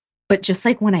 But just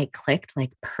like when I clicked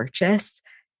like purchase,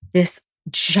 this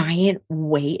giant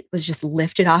weight was just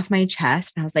lifted off my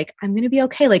chest. And I was like, I'm going to be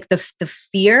okay. Like the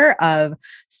fear of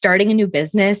starting a new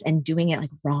business and doing it like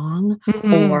wrong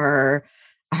or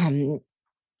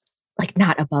like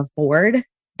not above board,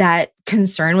 that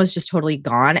concern was just totally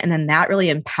gone. And then that really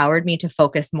empowered me to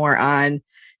focus more on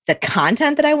the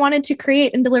content that I wanted to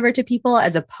create and deliver to people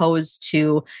as opposed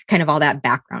to kind of all that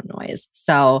background noise.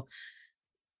 So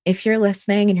if you're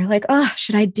listening and you're like, oh,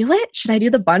 should I do it? Should I do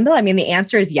the bundle? I mean, the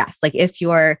answer is yes. Like if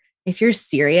you're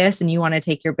serious and you want to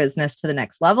take your business to the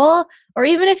next level, or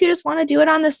even if you just want to do it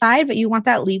on the side, but you want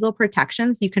that legal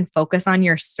protection so you can focus on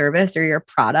your service or your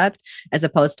product as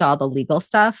opposed to all the legal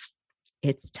stuff,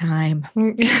 it's time.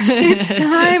 It's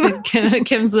time.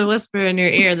 Kim's the whisper in your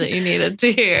ear that you needed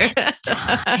to hear.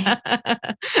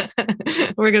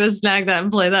 We're going to snag that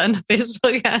and play that in a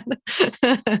Facebook ad.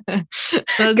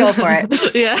 Go for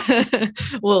it. Yeah.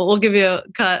 We'll give you a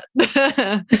cut.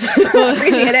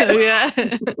 Appreciate it. Yeah.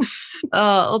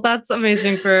 Well, that's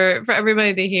amazing for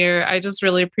everybody to hear. I just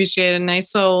really appreciate it. And I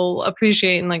so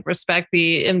appreciate and like respect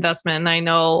the investment. And I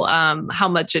know how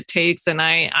much it takes. And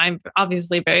I'm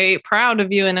obviously very proud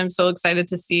of you, and I'm so excited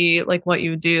to see like what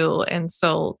you do. And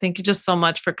so thank you just so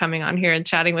much for coming on here and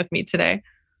chatting with me today.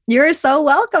 You're so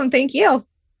welcome. Thank you.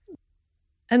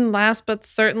 And last but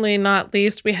certainly not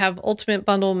least, we have Ultimate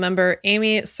Bundle member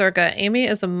Amy Circa. Amy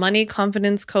is a money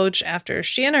confidence coach after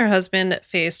she and her husband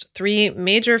faced 3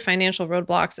 major financial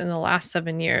roadblocks in the last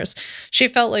 7 years. She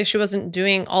felt like she wasn't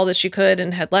doing all that she could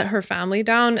and had let her family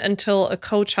down until a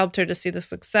coach helped her to see the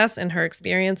success in her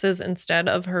experiences instead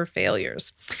of her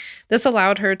failures. This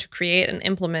allowed her to create and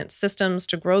implement systems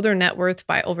to grow their net worth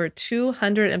by over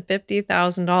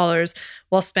 $250,000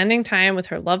 while spending time with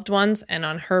her loved ones and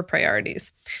on her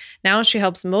priorities. Now she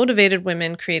helps motivated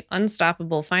women create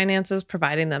unstoppable finances,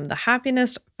 providing them the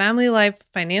happiness, family life,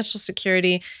 financial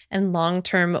security, and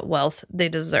long-term wealth they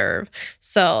deserve.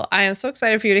 So I am so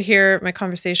excited for you to hear my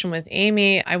conversation with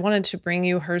Amy. I wanted to bring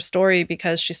you her story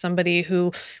because she's somebody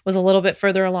who was a little bit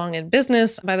further along in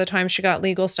business. By the time she got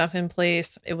legal stuff in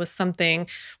place, it was something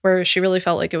where she really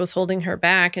felt like it was holding her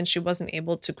back and she wasn't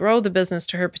able to grow the business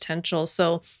to her potential.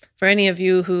 So for any of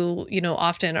you who,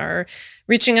 often are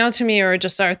reaching out to me or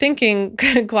just are thinking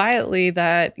quietly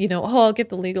that, I'll get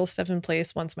the legal stuff in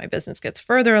place once my business gets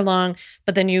further along,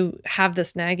 but then you have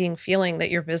this nagging feeling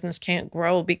that your business can't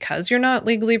grow because you're not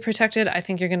legally protected, I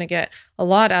think you're going to get a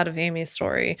lot out of Amy's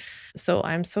story. So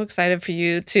I'm so excited for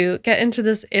you to get into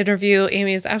this interview.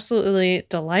 Amy is absolutely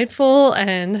delightful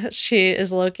and she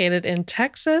is located in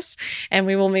Texas, and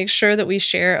we will make sure that we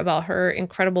share about her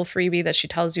incredible freebie that she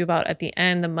tells you about at the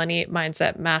end, the Money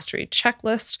Mindset Mastery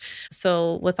Checklist.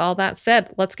 So with all that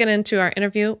said, let's get into our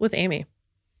interview with Amy.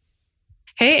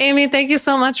 Hey, Amy, thank you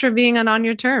so much for being on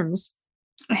Your Terms.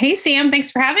 Hey, Sam, thanks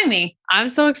for having me. I'm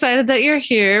so excited that you're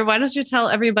here. Why don't you tell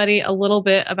everybody a little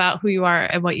bit about who you are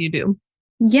and what you do?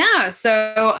 Yeah,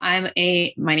 so my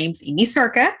name's Amy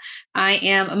Circa. I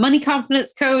am a money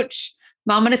confidence coach,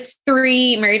 mom of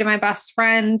 3, married to my best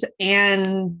friend,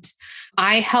 and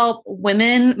I help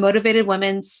motivated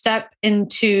women step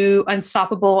into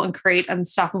unstoppable and create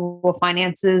unstoppable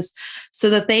finances so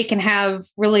that they can have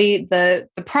really the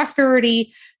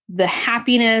prosperity, the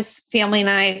happiness, family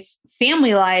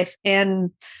life,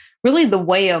 and really the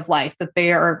way of life that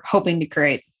they are hoping to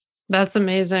create. That's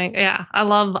amazing. Yeah, I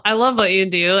love what you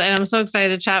do. And I'm so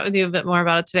excited to chat with you a bit more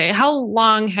about it today. How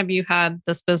long have you had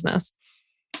this business?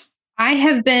 I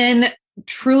have been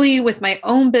truly with my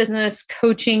own business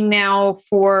coaching now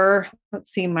for,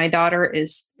 my daughter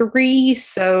is 3,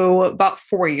 so about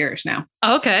 4 years now.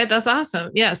 Okay, that's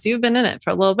awesome. Yes, you've been in it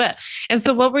for a little bit. And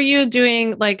so what were you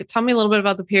doing? Like, tell me a little bit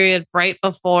about the period right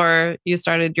before you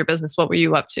started your business. What were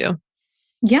you up to?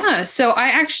 Yeah. So I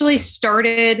actually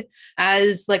started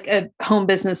as like a home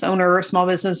business owner or small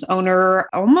business owner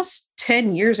almost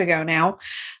 10 years ago now.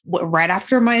 Right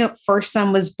after my first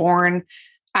son was born,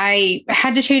 I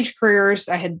had to change careers.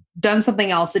 I had done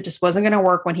something else. It just wasn't going to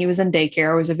work when he was in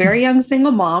daycare. I was a very young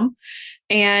single mom,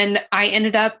 and I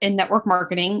ended up in network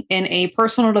marketing in a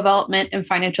personal development and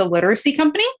financial literacy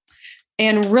company,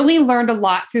 and really learned a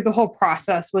lot through the whole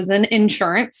process. Was in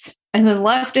insurance, and then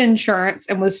left insurance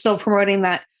and was still promoting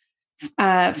that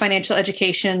financial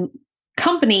education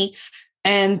company.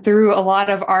 And through a lot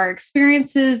of our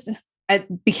experiences, I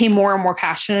became more and more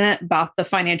passionate about the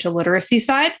financial literacy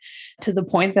side, to the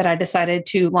point that I decided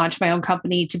to launch my own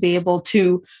company to be able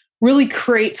to really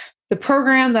create the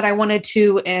program that I wanted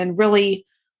to and really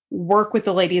work with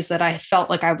the ladies that I felt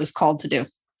like I was called to do.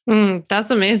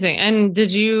 That's amazing. And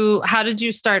how did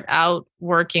you start out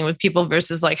working with people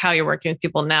versus like how you're working with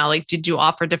people now? Like, did you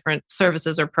offer different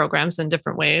services or programs in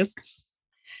different ways?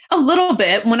 A little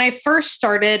bit. When I first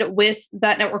started with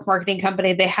that network marketing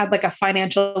company, they had like a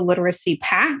financial literacy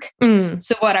pack.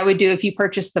 So what I would do, if you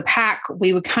purchased the pack,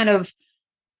 we would kind of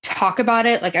talk about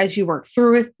it like as you work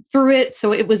through it.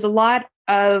 So it was a lot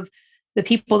of the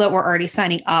people that were already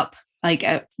signing up, like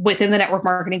within the network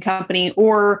marketing company,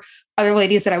 or other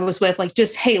ladies that I was with, like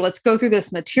just, hey, let's go through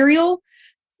this material.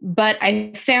 But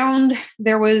I found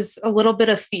there was a little bit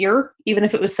of fear, even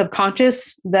if it was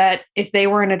subconscious, that if they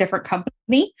were in a different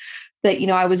company, that,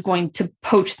 I was going to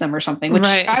poach them or something, which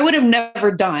I would have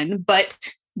never done, but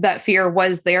that fear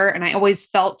was there. And I always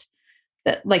felt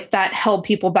that that held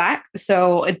people back.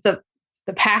 So the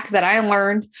pack that I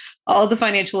learned, all the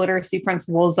financial literacy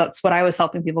principles, that's what I was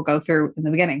helping people go through in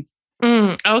the beginning.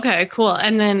 Okay, cool.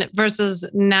 And then versus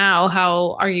now,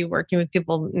 how are you working with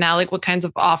people now? Like what kinds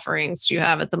of offerings do you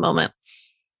have at the moment?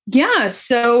 Yeah.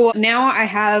 So now I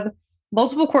have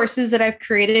multiple courses that I've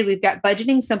created. We've got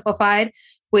Budgeting Simplified,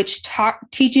 which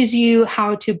teaches you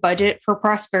how to budget for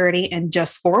prosperity in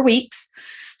just 4 weeks.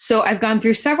 So I've gone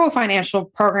through several financial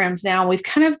programs now. We've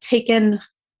kind of taken,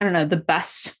 the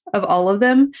best of all of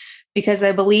them, because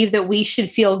I believe that we should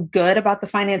feel good about the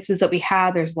finances that we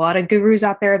have. There's a lot of gurus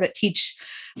out there that teach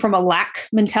from a lack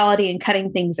mentality and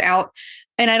cutting things out.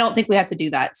 And I don't think we have to do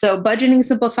that. So Budgeting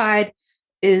Simplified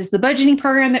is the budgeting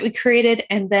program that we created.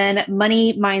 And then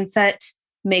Money Mindset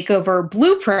Makeover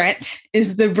Blueprint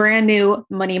is the brand new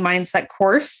money mindset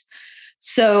course.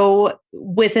 So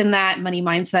within that, money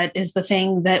mindset is the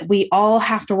thing that we all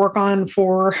have to work on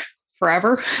for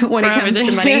forever when it comes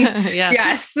to money. Yeah.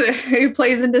 Yes, it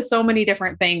plays into so many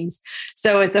different things.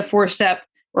 So it's a 4-step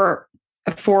or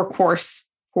a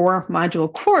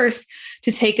 4-module course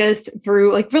to take us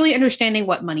through really understanding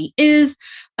what money is,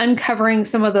 uncovering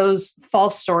some of those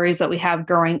false stories that we have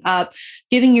growing up,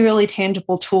 giving you really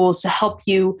tangible tools to help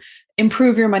you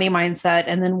improve your money mindset,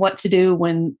 and then what to do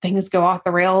when things go off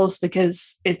the rails,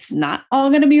 because it's not all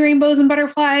going to be rainbows and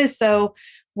butterflies. So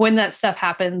when that stuff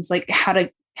happens, how to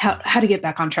get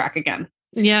back on track again.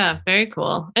 Yeah, very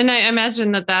cool. And I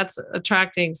imagine that that's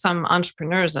attracting some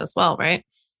entrepreneurs as well, right?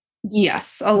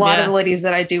 Yes. A lot of the ladies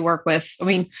that I do work with,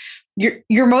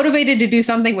 you're motivated to do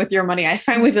something with your money. I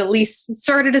find we've at least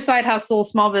started a side hustle,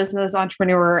 small business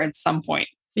entrepreneur at some point.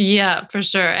 Yeah, for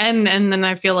sure. And then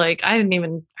I feel like I hadn't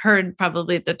even heard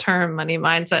probably the term money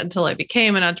mindset until I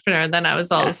became an entrepreneur. And then I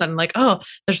was all of a sudden like, oh,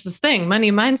 there's this thing,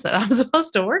 money mindset. I'm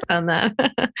supposed to work on that.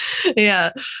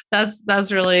 Yeah,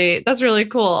 that's really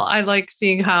cool. I like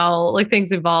seeing how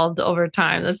things evolved over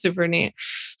time. That's super neat.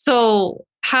 So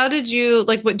how did you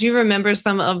what do you remember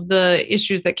some of the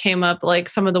issues that came up, like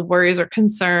some of the worries or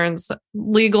concerns,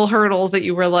 legal hurdles that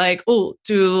you were like, oh,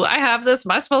 do I have this?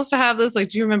 Am I supposed to have this? Do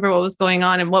you remember what was going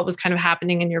on and what was kind of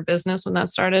happening in your business when that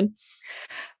started?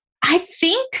 I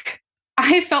think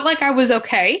I felt like I was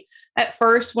okay. At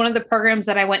first, one of the programs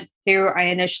that I went through, I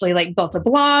initially built a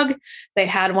blog. They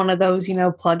had one of those,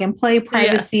 plug and play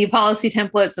privacy policy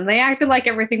templates, and they acted like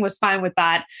everything was fine with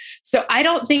that. So I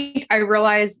don't think I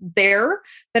realized there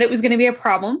that it was going to be a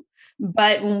problem.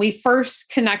 But when we first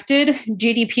connected,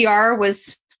 GDPR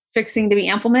was fixing to be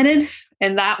implemented.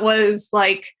 And that was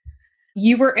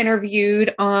you were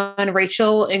interviewed on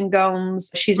Rachel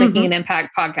Ngom's She's Making an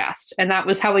Impact podcast. And that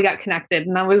was how we got connected.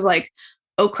 And I was like,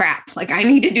 oh crap, I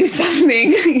need to do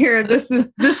something here. This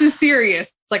is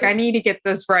serious. I need to get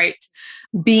this right.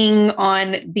 Being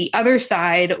on the other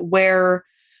side where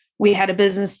we had a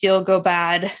business deal go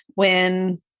bad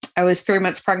when I was 3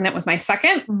 months pregnant with my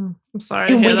second. I'm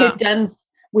sorry. And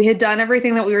we had done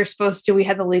everything that we were supposed to. We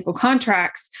had the legal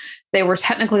contracts. They were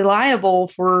technically liable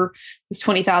for this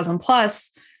 20,000 plus,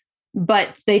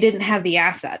 but they didn't have the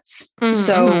assets.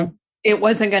 So it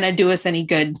wasn't going to do us any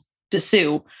good to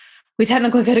sue. We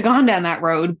technically could have gone down that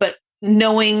road, but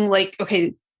knowing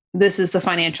okay, this is the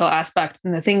financial aspect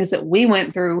and the things that we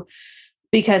went through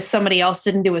because somebody else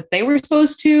didn't do what they were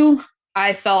supposed to,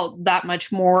 I felt that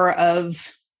much more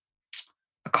of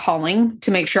a calling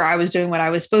to make sure I was doing what I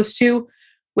was supposed to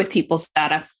with people's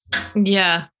data.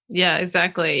 Yeah,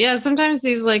 exactly. Yeah. Sometimes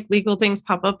these legal things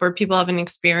pop up where people have an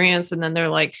experience and then they're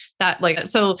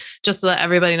so just so that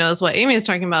everybody knows what Amy is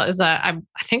talking about is that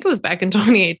I think it was back in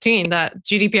 2018 that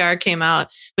GDPR came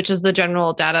out, which is the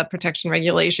General Data Protection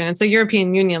Regulation. It's a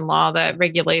European Union law that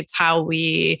regulates how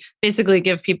we basically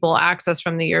give people access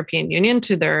from the European Union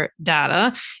to their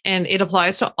data. And it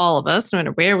applies to all of us, no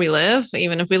matter where we live,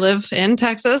 even if we live in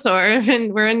Texas or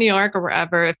we're in New York or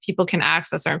wherever, if people can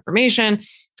access our information,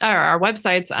 our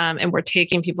websites, and we're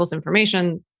taking people's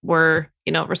information, we're,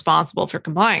 responsible for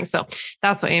complying. So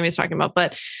that's what Amy's talking about.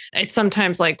 But it's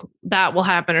sometimes that will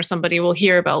happen, or somebody will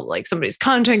hear about somebody's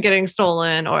content getting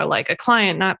stolen or a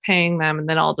client not paying them. And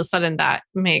then all of a sudden that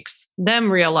makes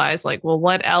them realize well,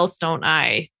 what else don't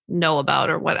I know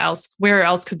about, or where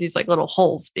else could these little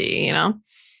holes be,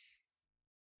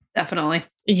 Definitely.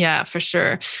 Yeah, for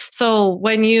sure. So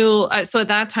when so at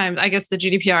that time, I guess the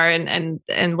GDPR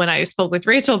and when I spoke with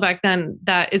Rachel back then,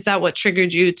 is that what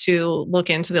triggered you to look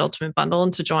into the Ultimate Bundle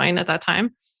and to join at that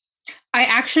time? I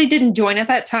actually didn't join at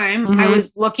that time. I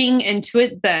was looking into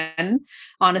it then.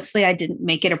 Honestly, I didn't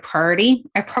make it a priority.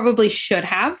 I probably should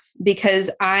have, because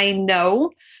I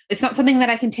know it's not something that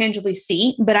I can tangibly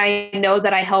see, but I know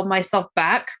that I held myself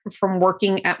back from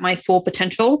working at my full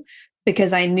potential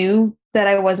because I knew that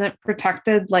I wasn't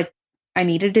protected like I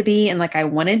needed to be and like I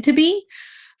wanted to be.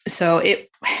 So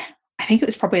I think it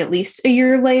was probably at least a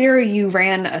year later, you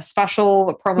ran a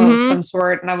promo of some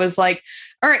sort. And I was like,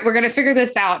 all right, we're going to figure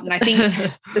this out. And I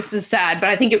think this is sad, but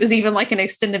I think it was even like an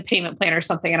extended payment plan or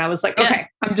something. And I was like, okay,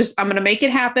 I'm going to make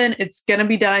it happen. It's going to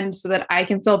be done so that I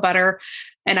can feel better.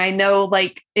 And I know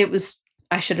like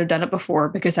I should have done it before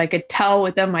because I could tell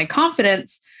within my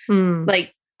confidence,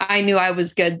 like I knew I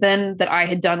was good then, that I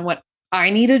had done what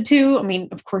I needed to. I mean,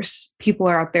 of course, people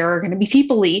are out there are going to be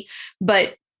people-y,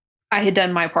 but I had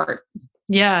done my part.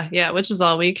 Yeah, which is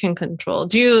all we can control.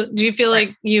 Do you feel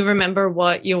like you remember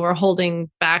what you were holding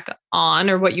back on,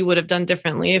 or what you would have done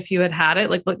differently if you had it,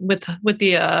 like with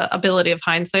the ability of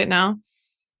hindsight now?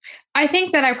 I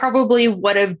think that I probably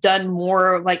would have done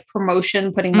more like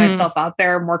promotion, putting myself out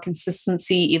there, more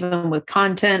consistency, even with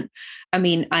content. I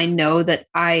mean, I know that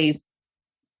I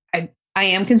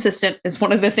am consistent. It's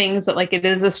one of the things that like, it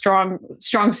is a strong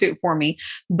suit for me,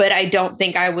 but I don't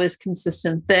think I was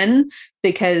consistent then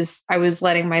because I was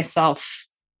letting myself,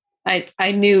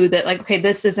 I knew that like, okay,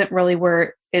 this isn't really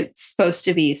where it's supposed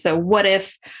to be. So what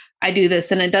if I do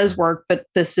this and it does work, but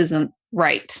this isn't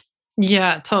right?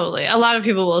 Yeah, totally. A lot of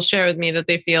people will share with me that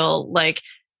they feel like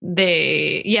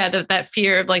that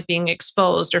fear of like being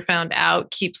exposed or found out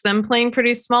keeps them playing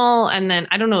pretty small. And then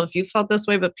I don't know if you felt this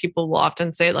way, but people will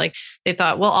often say like they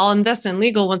thought, well, I'll invest in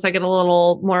legal once I get a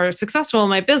little more successful in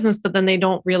my business, but then they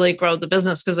don't really grow the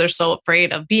business because they're so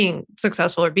afraid of being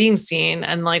successful or being seen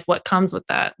and like what comes with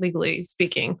that, legally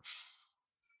speaking.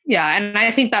 Yeah. And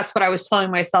I think that's what I was telling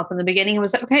myself in the beginning. It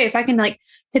was like, okay, if I can like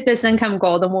hit this income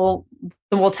goal, then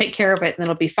we'll take care of it and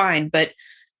it'll be fine. But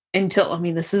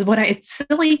this is it's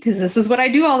silly because this is what I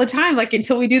do all the time. Like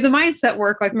until we do the mindset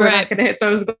work, like we're not going to hit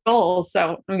those goals.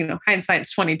 So,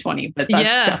 hindsight's 2020, but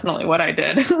that's definitely what I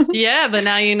did. Yeah. But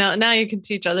now, now you can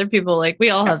teach other people, like we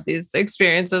all have these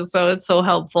experiences. So it's so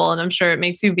helpful. And I'm sure it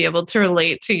makes you be able to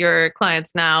relate to your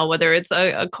clients now, whether it's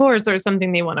a course or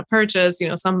something they want to purchase,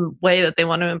 some way that they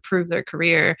want to improve their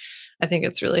career. I think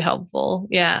it's really helpful.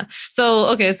 Yeah. So,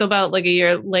 okay. So about like a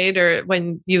year later,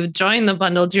 when you joined the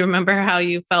bundle, do you remember how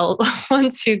you felt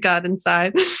once you got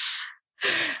inside?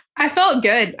 I felt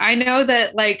good. I know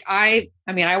that like, I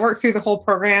worked through the whole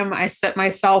program. I set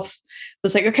myself,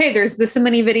 was like, okay, there's this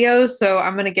many videos. So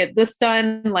I'm going to get this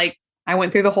done. Like I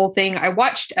went through the whole thing. I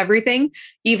watched everything,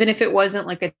 even if it wasn't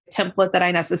like a template that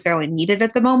I necessarily needed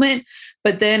at the moment.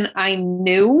 But then I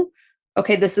knew,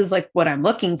 okay, this is like what I'm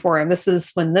looking for. And this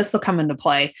is when this will come into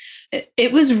play.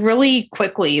 It was really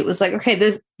quickly. It was like, okay,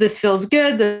 this feels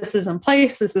good. This is in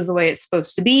place. This is the way it's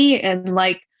supposed to be. And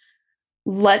like,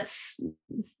 let's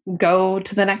go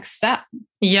to the next step.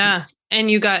 Yeah. And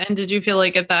did you feel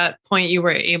like at that point you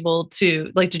were able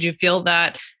to, like, did you feel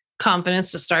that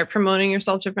confidence to start promoting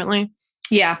yourself differently?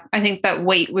 Yeah. I think that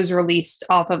weight was released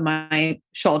off of my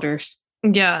shoulders.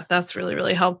 Yeah, that's really,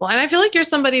 really helpful. And I feel like you're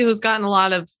somebody who's gotten a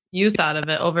lot of use out of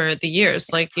it over the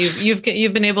years. Like you've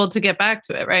been able to get back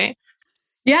to it, right?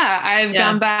 Yeah, I've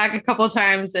gone back a couple of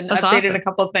times and that's updated a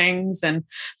couple of things. And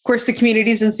of course the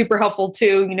community's been super helpful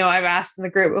too. I've asked in the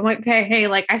group, I'm like, okay, hey,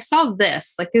 like I saw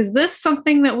this, like, is this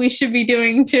something that we should be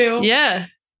doing too? Yeah,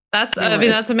 that's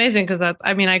amazing. Cause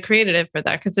I created it for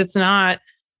that. Cause it's not,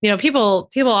 people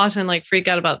often like freak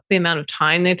out about the amount of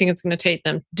time they think it's going to take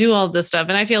them to do all this stuff.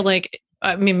 And I feel like,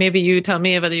 maybe you tell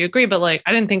me whether you agree, but like,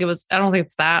 I don't think it's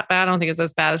that bad. I don't think it's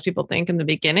as bad as people think in the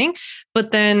beginning,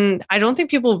 but then I don't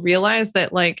think people realize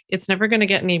that like, it's never going to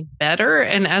get any better.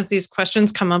 And as these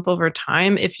questions come up over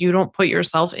time, if you don't put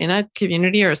yourself in a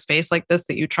community or a space like this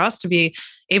that you trust to be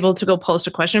able to go post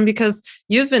a question, because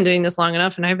you've been doing this long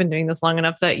enough and I've been doing this long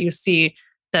enough that you see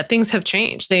that things have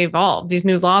changed. They evolve. These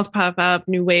new laws pop up,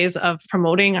 new ways of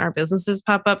promoting our businesses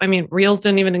pop up. I mean, Reels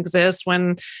didn't even exist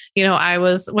when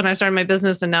I started my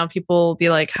business, and now people be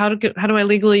like, how do I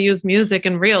legally use music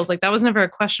in Reels? Like that was never a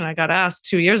question I got asked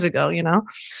 2 years ago,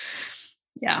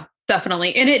 Yeah,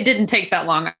 definitely. And it didn't take that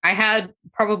long. I had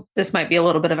this might be a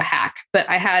little bit of a hack, but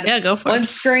I had go for one it.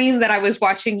 screen that I was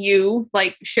watching you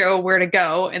like show where to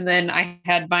go. And then I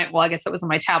had I guess that was on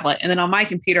my tablet. And then on my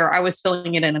computer, I was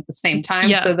filling it in at the same time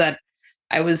so that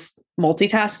I was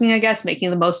multitasking, I guess,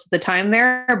 making the most of the time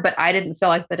there, but I didn't feel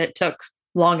like that it took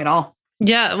long at all.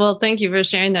 Yeah, well, thank you for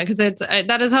sharing that because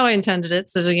that is how I intended it.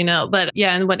 So, but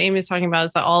yeah, and what Amy's talking about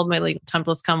is that all of my legal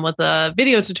templates come with a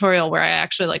video tutorial where I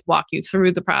actually like walk you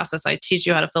through the process. I teach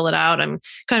you how to fill it out. I'm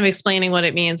kind of explaining what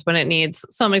it means when it needs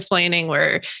some explaining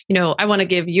where, I want to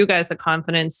give you guys the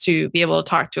confidence to be able to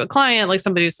talk to a client, like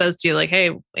somebody who says to you like,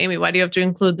 hey, Amy, why do you have to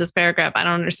include this paragraph? I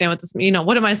don't understand what this,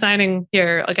 what am I signing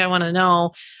here? Like, I want to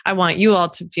know. I want you all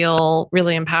to feel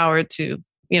really empowered to,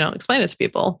 explain it to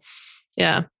people.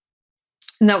 Yeah.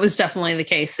 And that was definitely the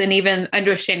case. And even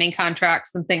understanding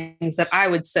contracts and things that I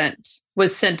was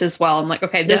sent as well. I'm like,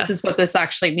 okay, this is what this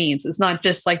actually means. It's not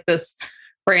just like this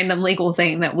random legal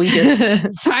thing that we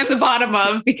just sign the bottom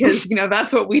of because,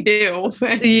 that's what we do.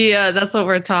 Yeah, that's what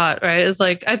we're taught, right? It's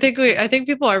like, I think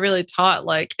people are really taught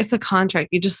like, it's a contract,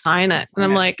 you just sign it. And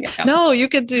I'm like, no, you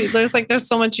could do, there's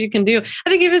so much you can do. I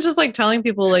think even just like telling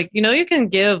people like, you can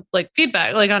give like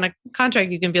feedback, like on a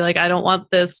contract, you can be like, I don't want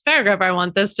this paragraph. I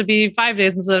want this to be 5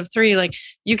 days instead of 3. Like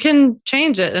you can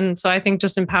change it. And so I think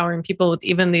just empowering people with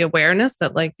even the awareness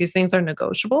that like these things are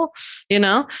negotiable,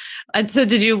 And so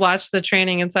did you watch the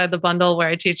training inside the bundle where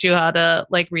I teach you how to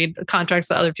like read contracts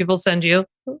that other people send you?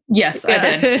 Yes,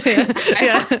 I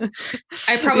did.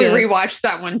 I probably rewatched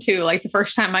that one too. Like the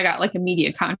first time I got like a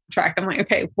media contract, I'm like,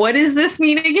 okay, what does this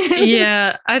mean again?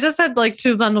 Yeah. I just had like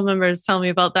 2 bundle members tell me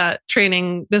about that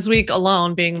training this week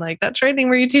alone, being like that training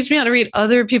where you teach me how to read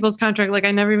other people's contract. Like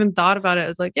I never even thought about it. I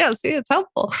was like, yeah, see, it's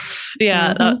helpful.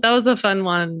 Yeah. That was a fun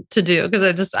one to do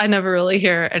because I never really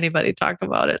hear anybody talk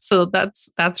about it. So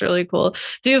that's really cool.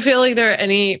 Do you feel like there are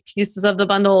any pieces of the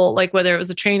bundle, like whether it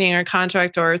was a training or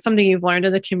contract or something you've learned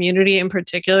in the community in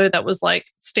particular that was like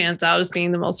stands out as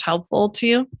being the most helpful to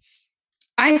you?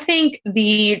 I think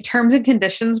the terms and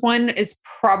conditions one is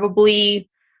probably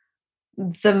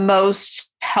the most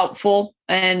helpful,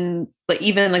 and like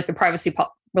even like the privacy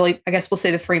really, I guess we'll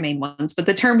say the 3 main ones, but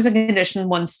the terms and conditions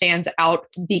one stands out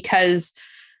because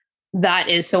that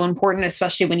is so important,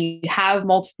 especially when you have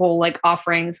multiple like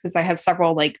offerings, because I have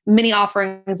several like mini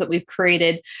offerings that we've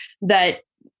created that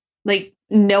like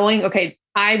knowing, okay,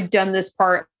 I've done this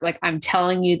part, like I'm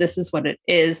telling you, this is what it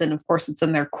is. And of course it's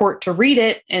in their court to read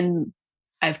it. And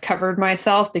I've covered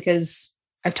myself because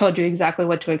I've told you exactly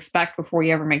what to expect before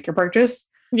you ever make your purchase.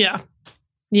 Yeah.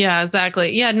 Yeah,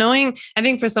 exactly. Yeah. I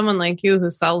think for someone like you who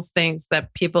sells things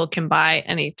that people can buy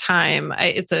anytime,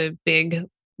 it's a big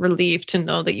relief to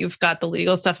know that you've got the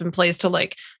legal stuff in place to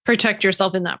like protect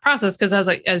yourself in that process. Because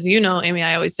as you know, Amy,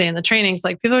 I always say in the trainings,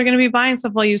 like people are going to be buying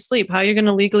stuff while you sleep. How are you going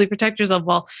to legally protect yourself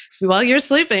while you're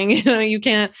sleeping? You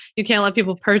can't let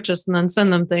people purchase and then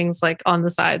send them things like on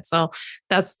the side. So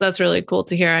that's really cool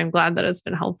to hear. I'm glad that it's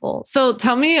been helpful. So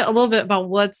tell me a little bit about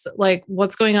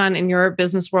what's going on in your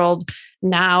business world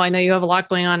now. I know you have a lot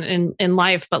going on in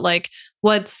life, but like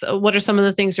what are some of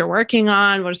the things you're working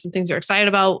on? What are some things you're excited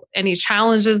about? Any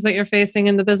challenges that you're facing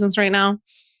in the business right now?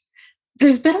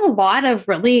 There's been a lot of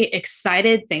really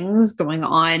excited things going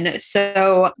on.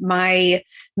 So my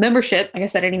membership, I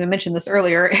guess I didn't even mention this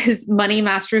earlier, is Money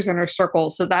Masters Inner Circle.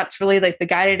 So that's really like the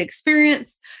guided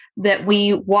experience that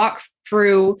we walk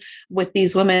through with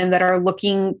these women that are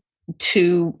looking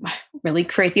to really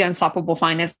create the unstoppable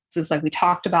finances like we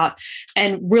talked about.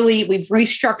 And really, we've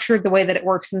restructured the way that it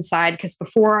works inside, because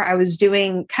before I was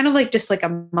doing kind of like just like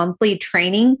a monthly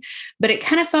training, but it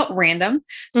kind of felt random.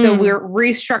 So we're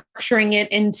restructuring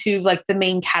it into like the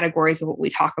main categories of what we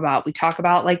talk about. We talk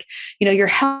about like, your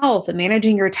health and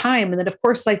managing your time. And then of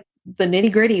course, like the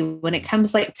nitty gritty when it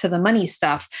comes like to the money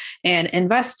stuff and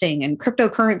investing and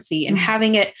cryptocurrency and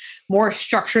having it more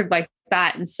structured like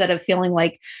that, instead of feeling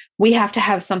like we have to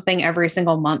have something every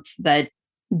single month that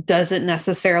doesn't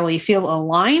necessarily feel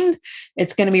aligned.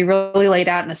 It's going to be really laid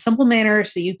out in a simple manner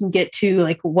so you can get to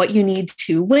like what you need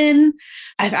to win.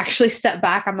 I've actually stepped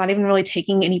back. I'm not even really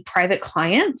taking any private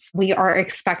clients. We are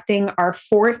expecting our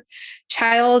 4th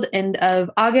child end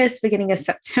of August, beginning of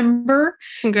September.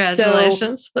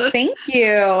 Congratulations. So, thank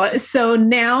you. So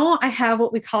now I have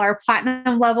what we call our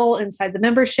platinum level inside the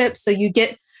membership. So you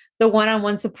get the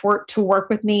one-on-one support to work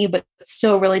with me, but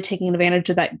still really taking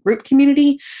advantage of that group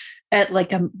community at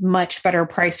like a much better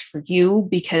price for you,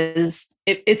 because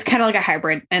it's kind of like a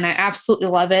hybrid and I absolutely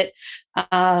love it.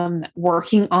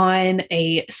 Working on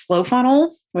a slow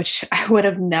funnel, which I would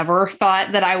have never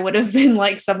thought that I would have been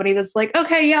like somebody that's like,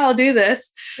 okay, yeah, I'll do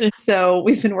this. So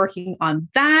we've been working on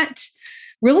that,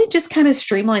 really just kind of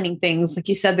streamlining things. Like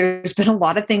you said, there's been a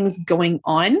lot of things going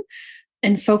on,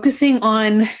 and focusing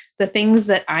on the things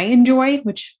that I enjoy,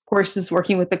 which of course is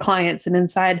working with the clients and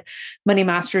inside Money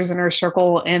Masters Inner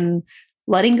Circle, and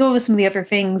letting go of some of the other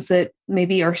things that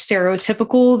maybe are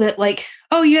stereotypical that like,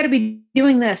 oh, you got to be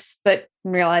doing this. But in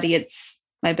reality, it's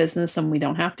my business and we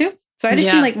don't have to. So I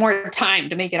just need like more time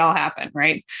to make it all happen,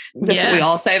 right? That's what we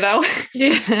all say though.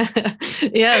 Yeah.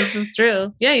 Yes, it's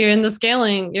true. Yeah. You're in the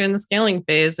scaling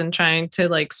phase and trying to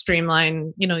like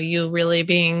streamline, you really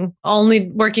being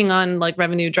only working on like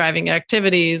revenue driving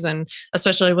activities. And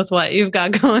especially with what you've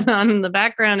got going on in the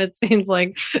background, it seems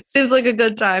like a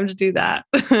good time to do that.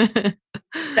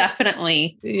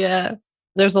 Definitely. Yeah.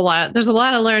 There's a lot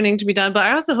of learning to be done, but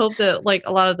I also hope that like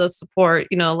a lot of the support,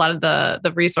 a lot of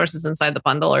the resources inside the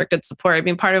bundle are good support. I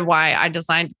mean, part of why I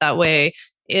designed it that way,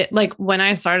 like when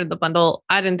I started the bundle,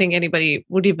 I didn't think anybody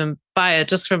would even buy it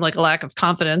just from like a lack of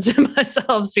confidence in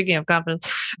myself, speaking of confidence.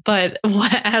 But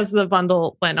as the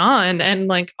bundle went on and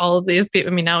like all of these people,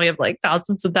 I mean, now we have like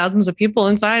thousands and thousands of people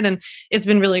inside, and it's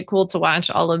been really cool to watch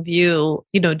all of you,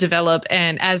 develop.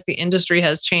 And as the industry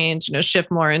has changed, shift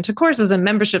more into courses and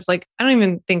memberships. Like, I don't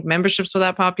even think memberships were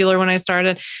that popular when I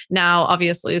started. Now,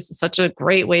 obviously, this is such a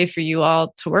great way for you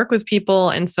all to work with people.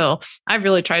 And so I've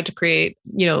really tried to create,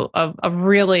 a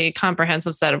really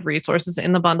comprehensive set of resources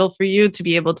in the bundle for you to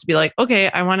be able to be like, okay,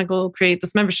 I want to go create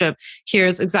this membership.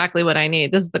 Here's exactly what I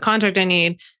need. This is the contract I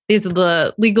need. These are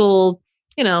the legal,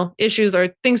 issues or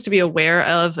things to be aware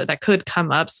of that could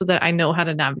come up so that I know how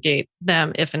to navigate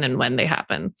them if and when they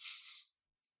happen.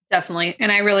 Definitely.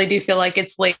 And I really do feel like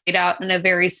it's laid out in a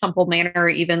very simple manner,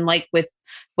 even like with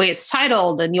the way it's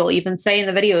titled. And you'll even say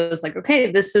in the videos, like,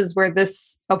 okay, this is where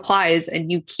this applies,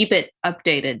 and you keep it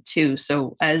updated too.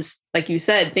 So as, like you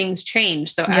said, things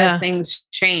change. So as things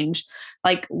change,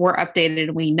 like we're updated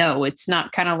and we know. It's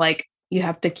not kind of like you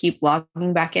have to keep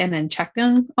logging back in and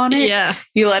checking on it. Yeah.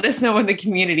 You let us know in the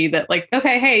community that like,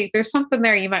 okay, hey, there's something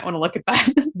there. You might want to look at that.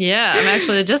 Yeah. I'm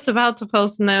actually just about to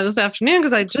post in there this afternoon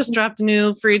because I just dropped a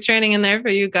new free training in there for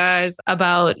you guys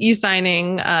about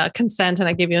e-signing consent. And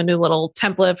I gave you a new little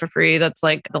template for free. That's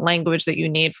like the language that you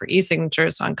need for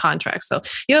e-signatures on contracts. So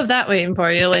you have that waiting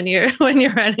for you when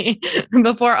you're ready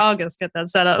before August, get that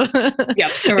set up.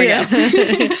 Yep. There we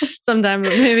go. Sometime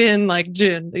maybe in like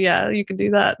June. Yeah, you can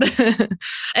do that.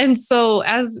 And so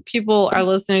as people are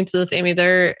listening to this, Amy,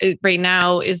 there right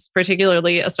now is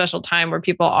particularly a special time where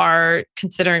people are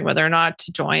considering whether or not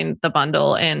to join the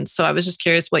bundle. And so I was just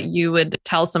curious what you would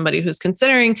tell somebody who's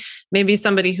considering, maybe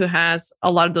somebody who has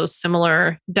a lot of those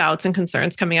similar doubts and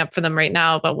concerns coming up for them right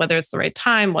now about whether it's the right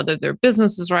time, whether their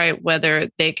business is right, whether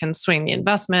they can swing the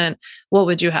investment. What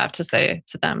would you have to say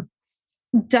to them?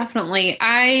 Definitely.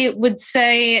 I would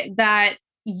say that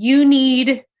you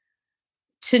need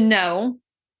to know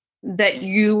that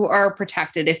you are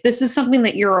protected. If this is something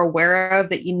that you're aware of,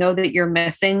 that you know that you're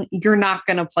missing, you're not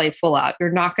going to play full out.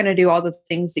 You're not going to do all the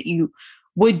things that you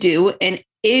would do. And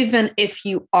even if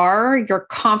you are, your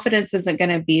confidence isn't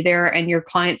going to be there, and your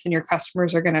clients and your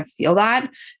customers are going to feel that,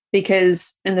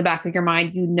 because in the back of your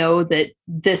mind, you know that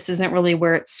this isn't really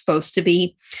where it's supposed to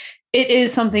be. It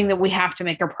is something that we have to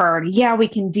make a priority. Yeah, we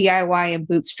can DIY and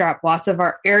bootstrap lots of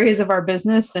our areas of our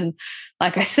business. And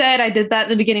like I said, I did that in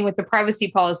the beginning with the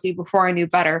privacy policy before I knew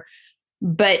better.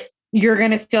 But you're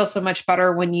going to feel so much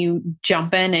better when you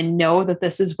jump in and know that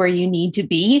this is where you need to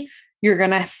be. You're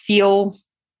going to feel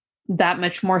that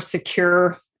much more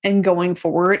secure and going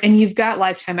forward. And you've got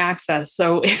lifetime access.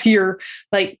 So if you're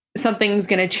like, something's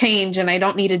going to change and I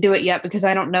don't need to do it yet because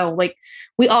I don't know, like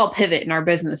we all pivot in our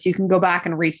business. You can go back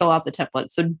and refill out the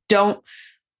template. So don't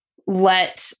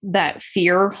let that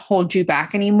fear hold you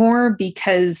back anymore,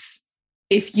 because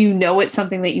if you know it's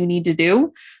something that you need to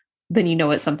do, then you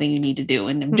know it's something you need to do.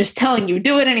 And I'm just telling you,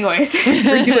 do it anyways. Or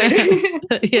do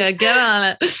it. Yeah, get on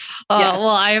it. Yes. Well,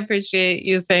 I appreciate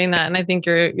you saying that. And I think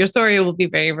your story will be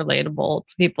very relatable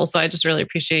to people. So I just really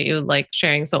appreciate you like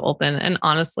sharing so open and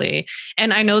honestly.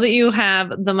 And I know that you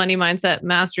have the Money Mindset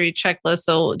Mastery Checklist.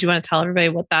 So do you want to tell everybody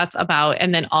what that's about?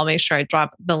 And then I'll make sure I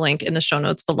drop the link in the show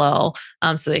notes below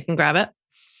so they can grab it.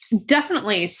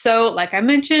 Definitely. So like I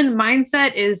mentioned,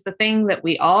 mindset is the thing that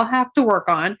we all have to work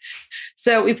on.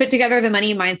 So we put together the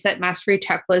Money Mindset Mastery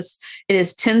Checklist. It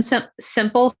is 10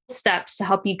 simple steps to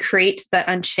help you create that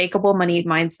unshakable money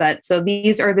mindset. So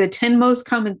these are the 10 most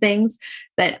common things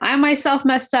that I myself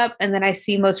messed up and that I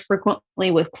see most frequently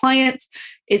with clients.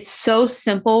 It's so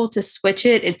simple to switch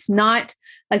it. It's not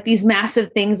like these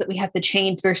massive things that we have to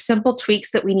change. There's simple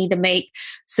tweaks that we need to make.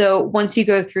 So once you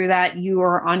go through that, you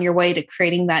are on your way to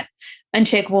creating that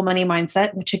unshakable money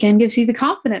mindset, which again gives you the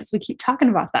confidence. We keep talking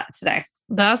about that today.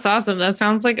 That's awesome. That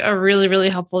sounds like a really, really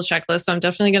helpful checklist. So I'm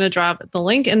definitely going to drop the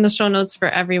link in the show notes for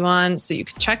everyone. So you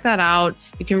can check that out.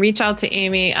 You can reach out to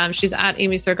Amy. She's at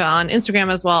Amy Circa on Instagram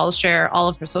as well. I'll share all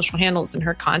of her social handles and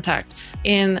her contact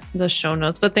in the show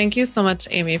notes. But thank you so much,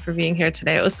 Amy, for being here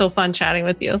today. It was so fun chatting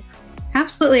with you.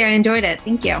 Absolutely. I enjoyed it.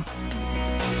 Thank you.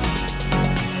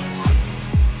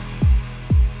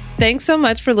 Thanks so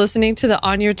much for listening to the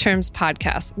On Your Terms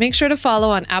podcast. Make sure to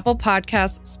follow on Apple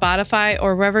Podcasts, Spotify,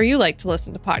 or wherever you like to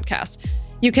listen to podcasts.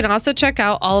 You can also check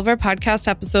out all of our podcast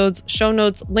episodes, show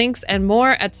notes, links, and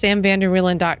more at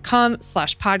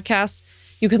samvanderwielen.com/podcast.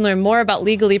 You can learn more about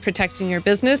legally protecting your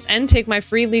business and take my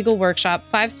free legal workshop,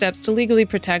 5 Steps to Legally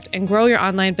Protect and Grow Your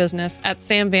Online Business at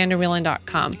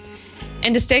samvanderwielen.com.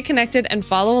 And to stay connected and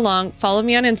follow along, follow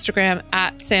me on Instagram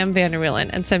at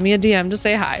samvanderwielen and send me a DM to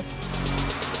say hi.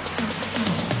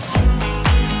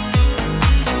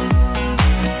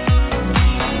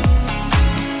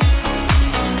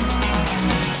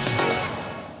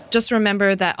 Just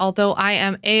remember that although I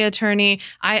am an attorney,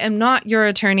 I am not your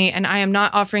attorney, and I am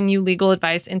not offering you legal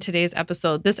advice in today's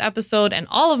episode. This episode and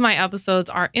all of my episodes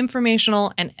are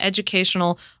informational and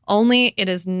educational only. It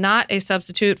is not a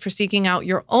substitute for seeking out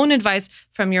your own advice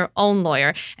from your own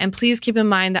lawyer. And please keep in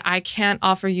mind that I can't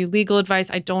offer you legal advice.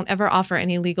 I don't ever offer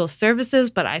any legal services,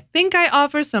 but I think I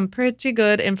offer some pretty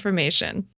good information.